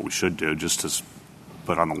this is what we should do,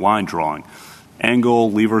 but on the line drawing,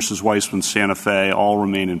 Engel, Lee versus Weissman, Santa Fe all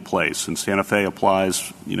remain in place. And Santa Fe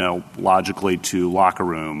applies, logically to locker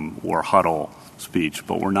room or huddle speech,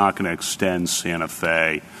 but we're not going to extend Santa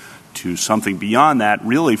Fe to something beyond that,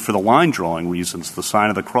 really for the line drawing reasons. The sign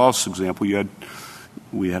of the cross example,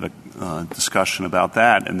 we had a discussion about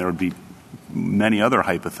that, and there would be many other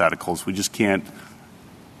hypotheticals. We just can't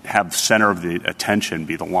have the center of the attention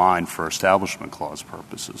be the line for Establishment Clause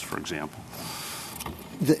purposes, for example?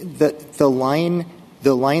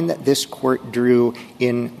 The line that this court drew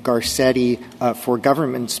in Garcetti for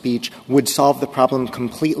government speech would solve the problem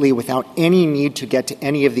completely without any need to get to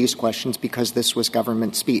any of these questions because this was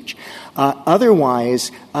government speech.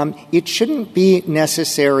 Otherwise, it shouldn't be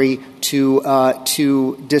necessary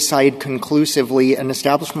to decide conclusively an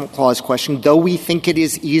Establishment Clause question, though we think it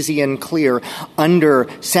is easy and clear under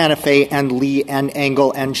Santa Fe and Lee and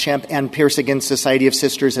Engel and Schempp and Pierce against Society of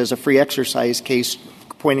Sisters as a free exercise case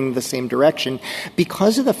pointing in the same direction,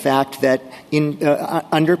 because of the fact that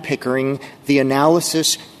under Pickering, the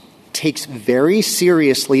analysis takes very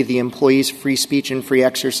seriously the employee's free speech and free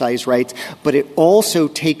exercise rights, but it also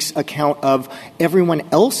takes account of everyone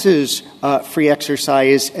else's free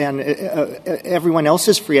exercise and everyone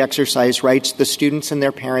else's free exercise rights, the students and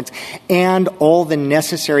their parents, and all the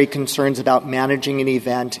necessary concerns about managing an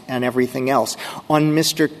event and everything else. On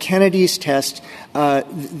Mr. Kennedy's test,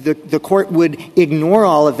 the court would ignore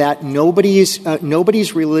all of that.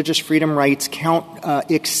 Nobody's religious freedom rights count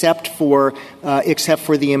except for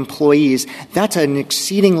the employees. That's an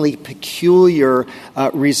exceedingly peculiar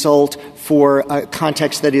result for a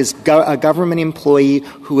context that is a government employee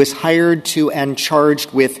who is hired to and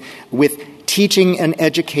charged with teaching and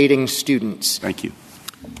educating students. Thank you.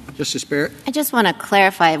 Justice Barrett? I just want to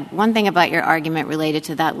clarify one thing about your argument related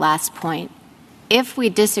to that last point. If we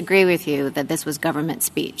disagree with you that this was government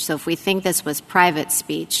speech, so if we think this was private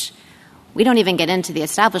speech, we don't even get into the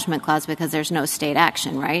Establishment Clause because there's no state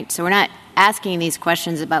action, right? So we're not asking these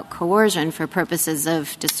questions about coercion for purposes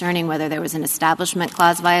of discerning whether there was an Establishment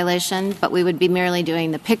Clause violation, but we would be merely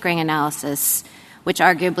doing the Pickering analysis, which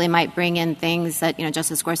arguably might bring in things that,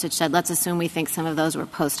 Justice Gorsuch said, let's assume we think some of those were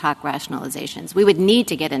post hoc rationalizations. We would need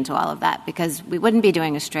to get into all of that because we wouldn't be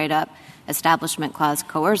doing a straight-up Establishment Clause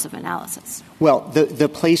coercive analysis. Well, the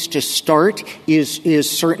place to start is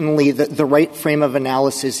certainly the right frame of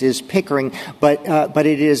analysis is Pickering, but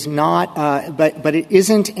it is not. But it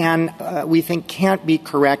isn't, and we think can't be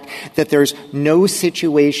correct that there's no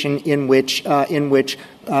situation in which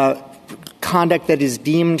conduct that is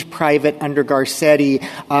deemed private under Garcetti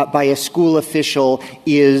by a school official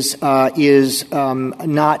is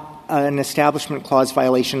not an Establishment Clause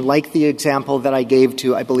violation, like the example that I gave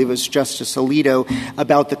to, I believe it was Justice Alito,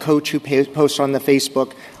 about the coach who posts on the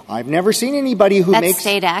Facebook, I've never seen anybody who That's makes...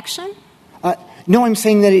 state action? No, I'm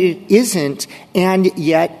saying that it isn't, and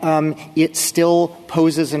yet it still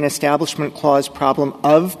poses an Establishment Clause problem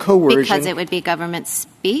of coercion. Because it would be government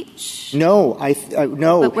speech? No,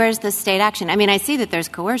 no. But where's the state action? I mean, I see that there's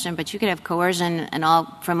coercion, but you could have coercion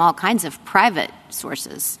from all kinds of private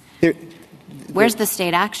sources. Where's the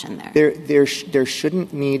state action there? There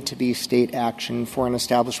shouldn't need to be state action for an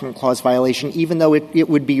Establishment Clause violation, even though it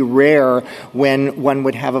would be rare when one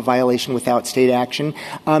would have a violation without state action.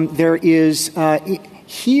 There is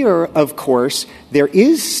here, of course, there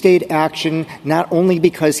is state action not only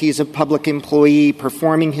because he's a public employee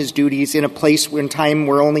performing his duties in a place in time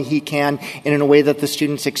where only he can and in a way that the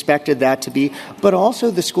students expected that to be, but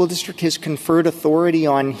also the school district has conferred authority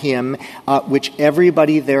on him, which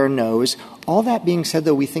everybody there knows. All that being said,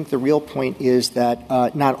 though, we think the real point is that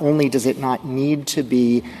not only does it not need to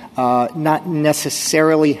be, not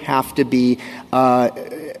necessarily have to be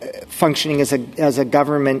functioning as a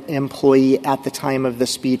government employee at the time of the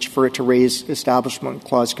speech for it to raise Establishment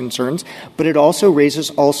Clause concerns, but it also raises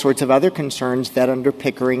all sorts of other concerns that under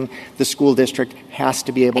Pickering the school district has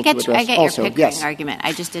to be able to address. I get also. your Pickering Yes. argument.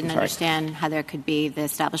 I just didn't understand how there could be the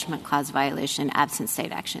Establishment Clause violation absent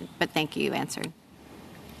state action. But thank you, you answered.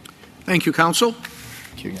 Thank you, counsel.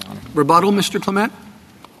 Thank you, Your Honor. Rebuttal, Mr. Clement?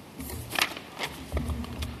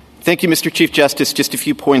 Thank you, Mr. Chief Justice. Just a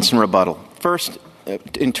few points in rebuttal. First,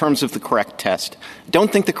 in terms of the correct test,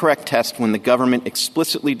 don't think the correct test when the government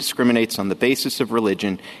explicitly discriminates on the basis of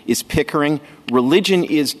religion is Pickering. Religion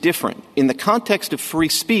is different. In the context of free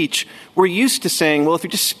speech, we're used to saying, well, if you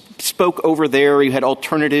just spoke over there, you had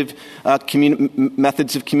alternative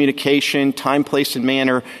methods of communication, time, place, and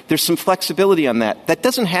manner, there's some flexibility on that. That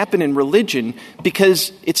doesn't happen in religion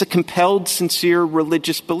because it's a compelled, sincere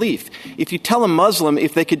religious belief. If you tell a Muslim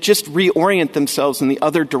if they could just reorient themselves in the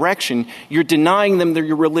other direction, you're denying them their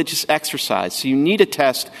religious exercise. So you need a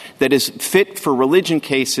test that is fit for religion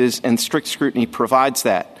cases, and strict scrutiny provides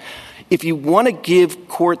that. If you want to give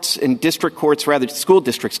courts and district courts, rather school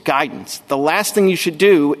districts, guidance, the last thing you should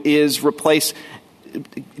do is replace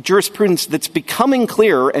jurisprudence that's becoming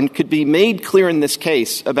clearer and could be made clear in this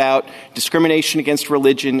case about discrimination against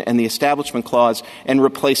religion and the Establishment Clause and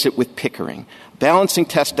replace it with Pickering. Balancing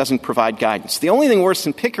test doesn't provide guidance. The only thing worse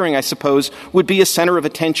than Pickering, I suppose, would be a center of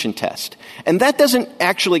attention test. And that doesn't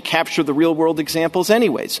actually capture the real-world examples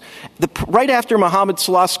anyways. Right after Mohamed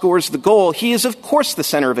Salah scores the goal, he is, of course, the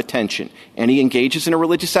center of attention, and he engages in a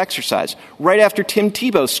religious exercise. Right after Tim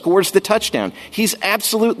Tebow scores the touchdown, he's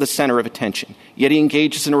absolute the center of attention, yet he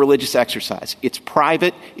engages in a religious exercise. It's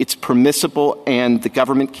private, it's permissible, and the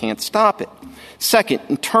government can't stop it. Second,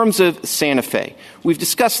 in terms of Santa Fe, we've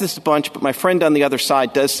discussed this a bunch, but my friend on the other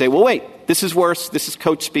side does say, well, wait, this is worse. This is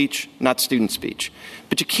coach speech, not student speech.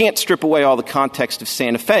 But you can't strip away all the context of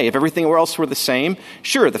Santa Fe. If everything else were the same,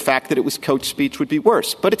 sure, the fact that it was coach speech would be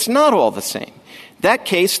worse. But it's not all the same. That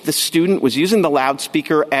case, the student was using the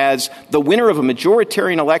loudspeaker as the winner of a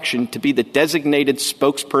majoritarian election to be the designated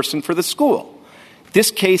spokesperson for the school. This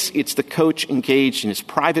case, it's the coach engaged in his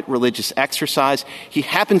private religious exercise. He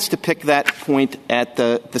happens to pick that point at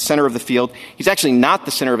the center of the field. He's actually not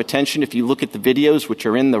the center of attention if you look at the videos, which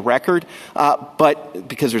are in the record, but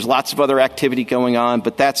because there's lots of other activity going on,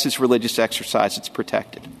 but that's his religious exercise. It's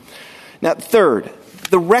protected. Now, third,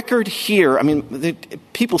 the record here, I mean,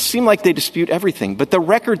 people seem like they dispute everything, but the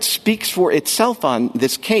record speaks for itself on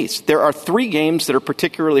this case. There are 3 games that are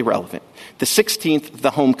particularly relevant. The 16th, the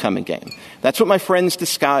homecoming game. That's what my friends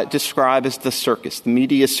describe as the circus, the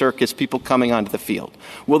media circus, people coming onto the field.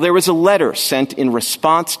 Well, there was a letter sent in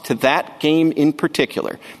response to that game in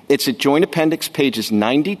particular. It's at Joint Appendix pages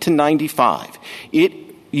 90 to 95. It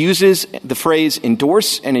uses the phrase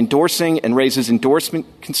endorse and endorsing and raises endorsement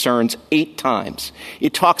concerns 8 times.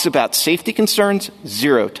 It talks about safety concerns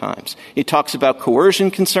 0 times. It talks about coercion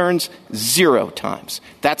concerns 0 times.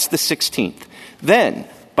 That's the 16th. Then,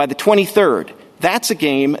 by the 23rd, that's a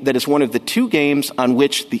game that is one of the 2 games on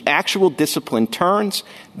which the actual discipline turns.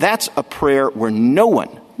 That's a prayer where no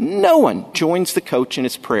one joins the coach in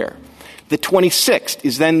his prayer. The 26th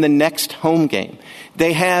is then the next home game.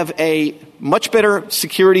 They have a much better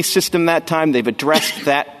security system that time. They've addressed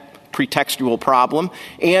that pretextual problem.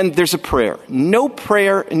 And there's a prayer. No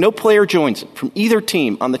player joins it from either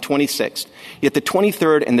team on the 26th. Yet the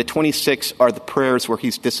 23rd and the 26th are the prayers where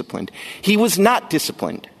he's disciplined. He was not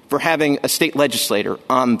disciplined for having a state legislator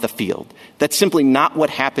on the field. That's simply not what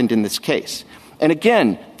happened in this case. And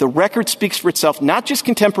again, the record speaks for itself, not just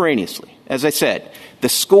contemporaneously. As I said, the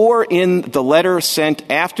score in the letter sent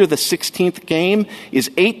after the 16th game is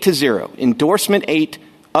 8-0. Endorsement 8,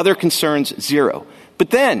 other concerns 0. But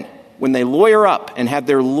then, when they lawyer up and have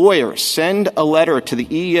their lawyer send a letter to the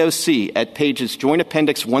EEOC at pages Joint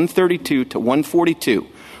Appendix 132 to 142,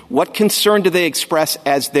 what concern do they express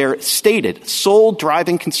as their stated sole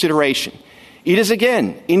driving consideration? It is,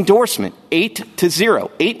 again, endorsement,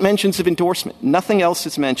 8-0. 8 mentions of endorsement. Nothing else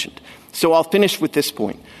is mentioned. So I'll finish with this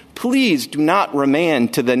point. Please do not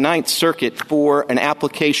remand to the Ninth Circuit for an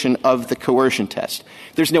application of the coercion test.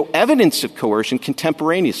 There's no evidence of coercion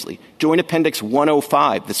contemporaneously. Joint Appendix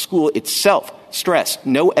 105, the school itself stressed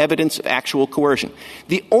no evidence of actual coercion.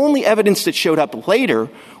 The only evidence that showed up later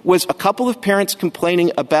was a couple of parents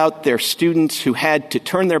complaining about their students who had to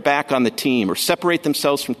turn their back on the team or separate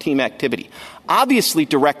themselves from team activity, obviously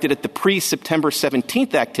directed at the pre-September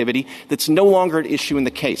 17th activity that's no longer at issue in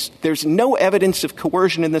the case. There's no evidence of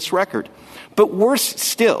coercion in this record. But worse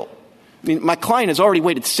still, I mean, my client has already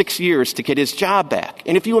waited 6 years to get his job back.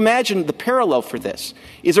 And if you imagine the parallel for this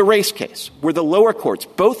is a race case where the lower courts,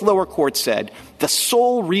 both lower courts said the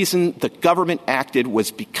sole reason the government acted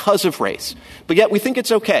was because of race. But yet we think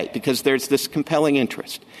it's okay because there's this compelling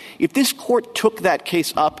interest. If this court took that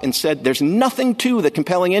case up and said there's nothing to the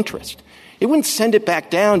compelling interest, it wouldn't send it back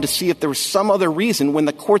down to see if there was some other reason when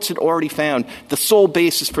the courts had already found the sole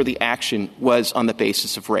basis for the action was on the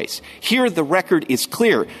basis of race. Here, the record is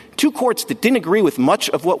clear. 2 courts that didn't agree with much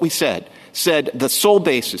of what we said the sole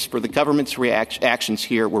basis for the government's actions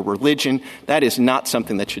here were religion. That is not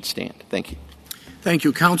something that should stand. Thank you. Thank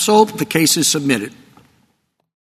you, counsel. The case is submitted.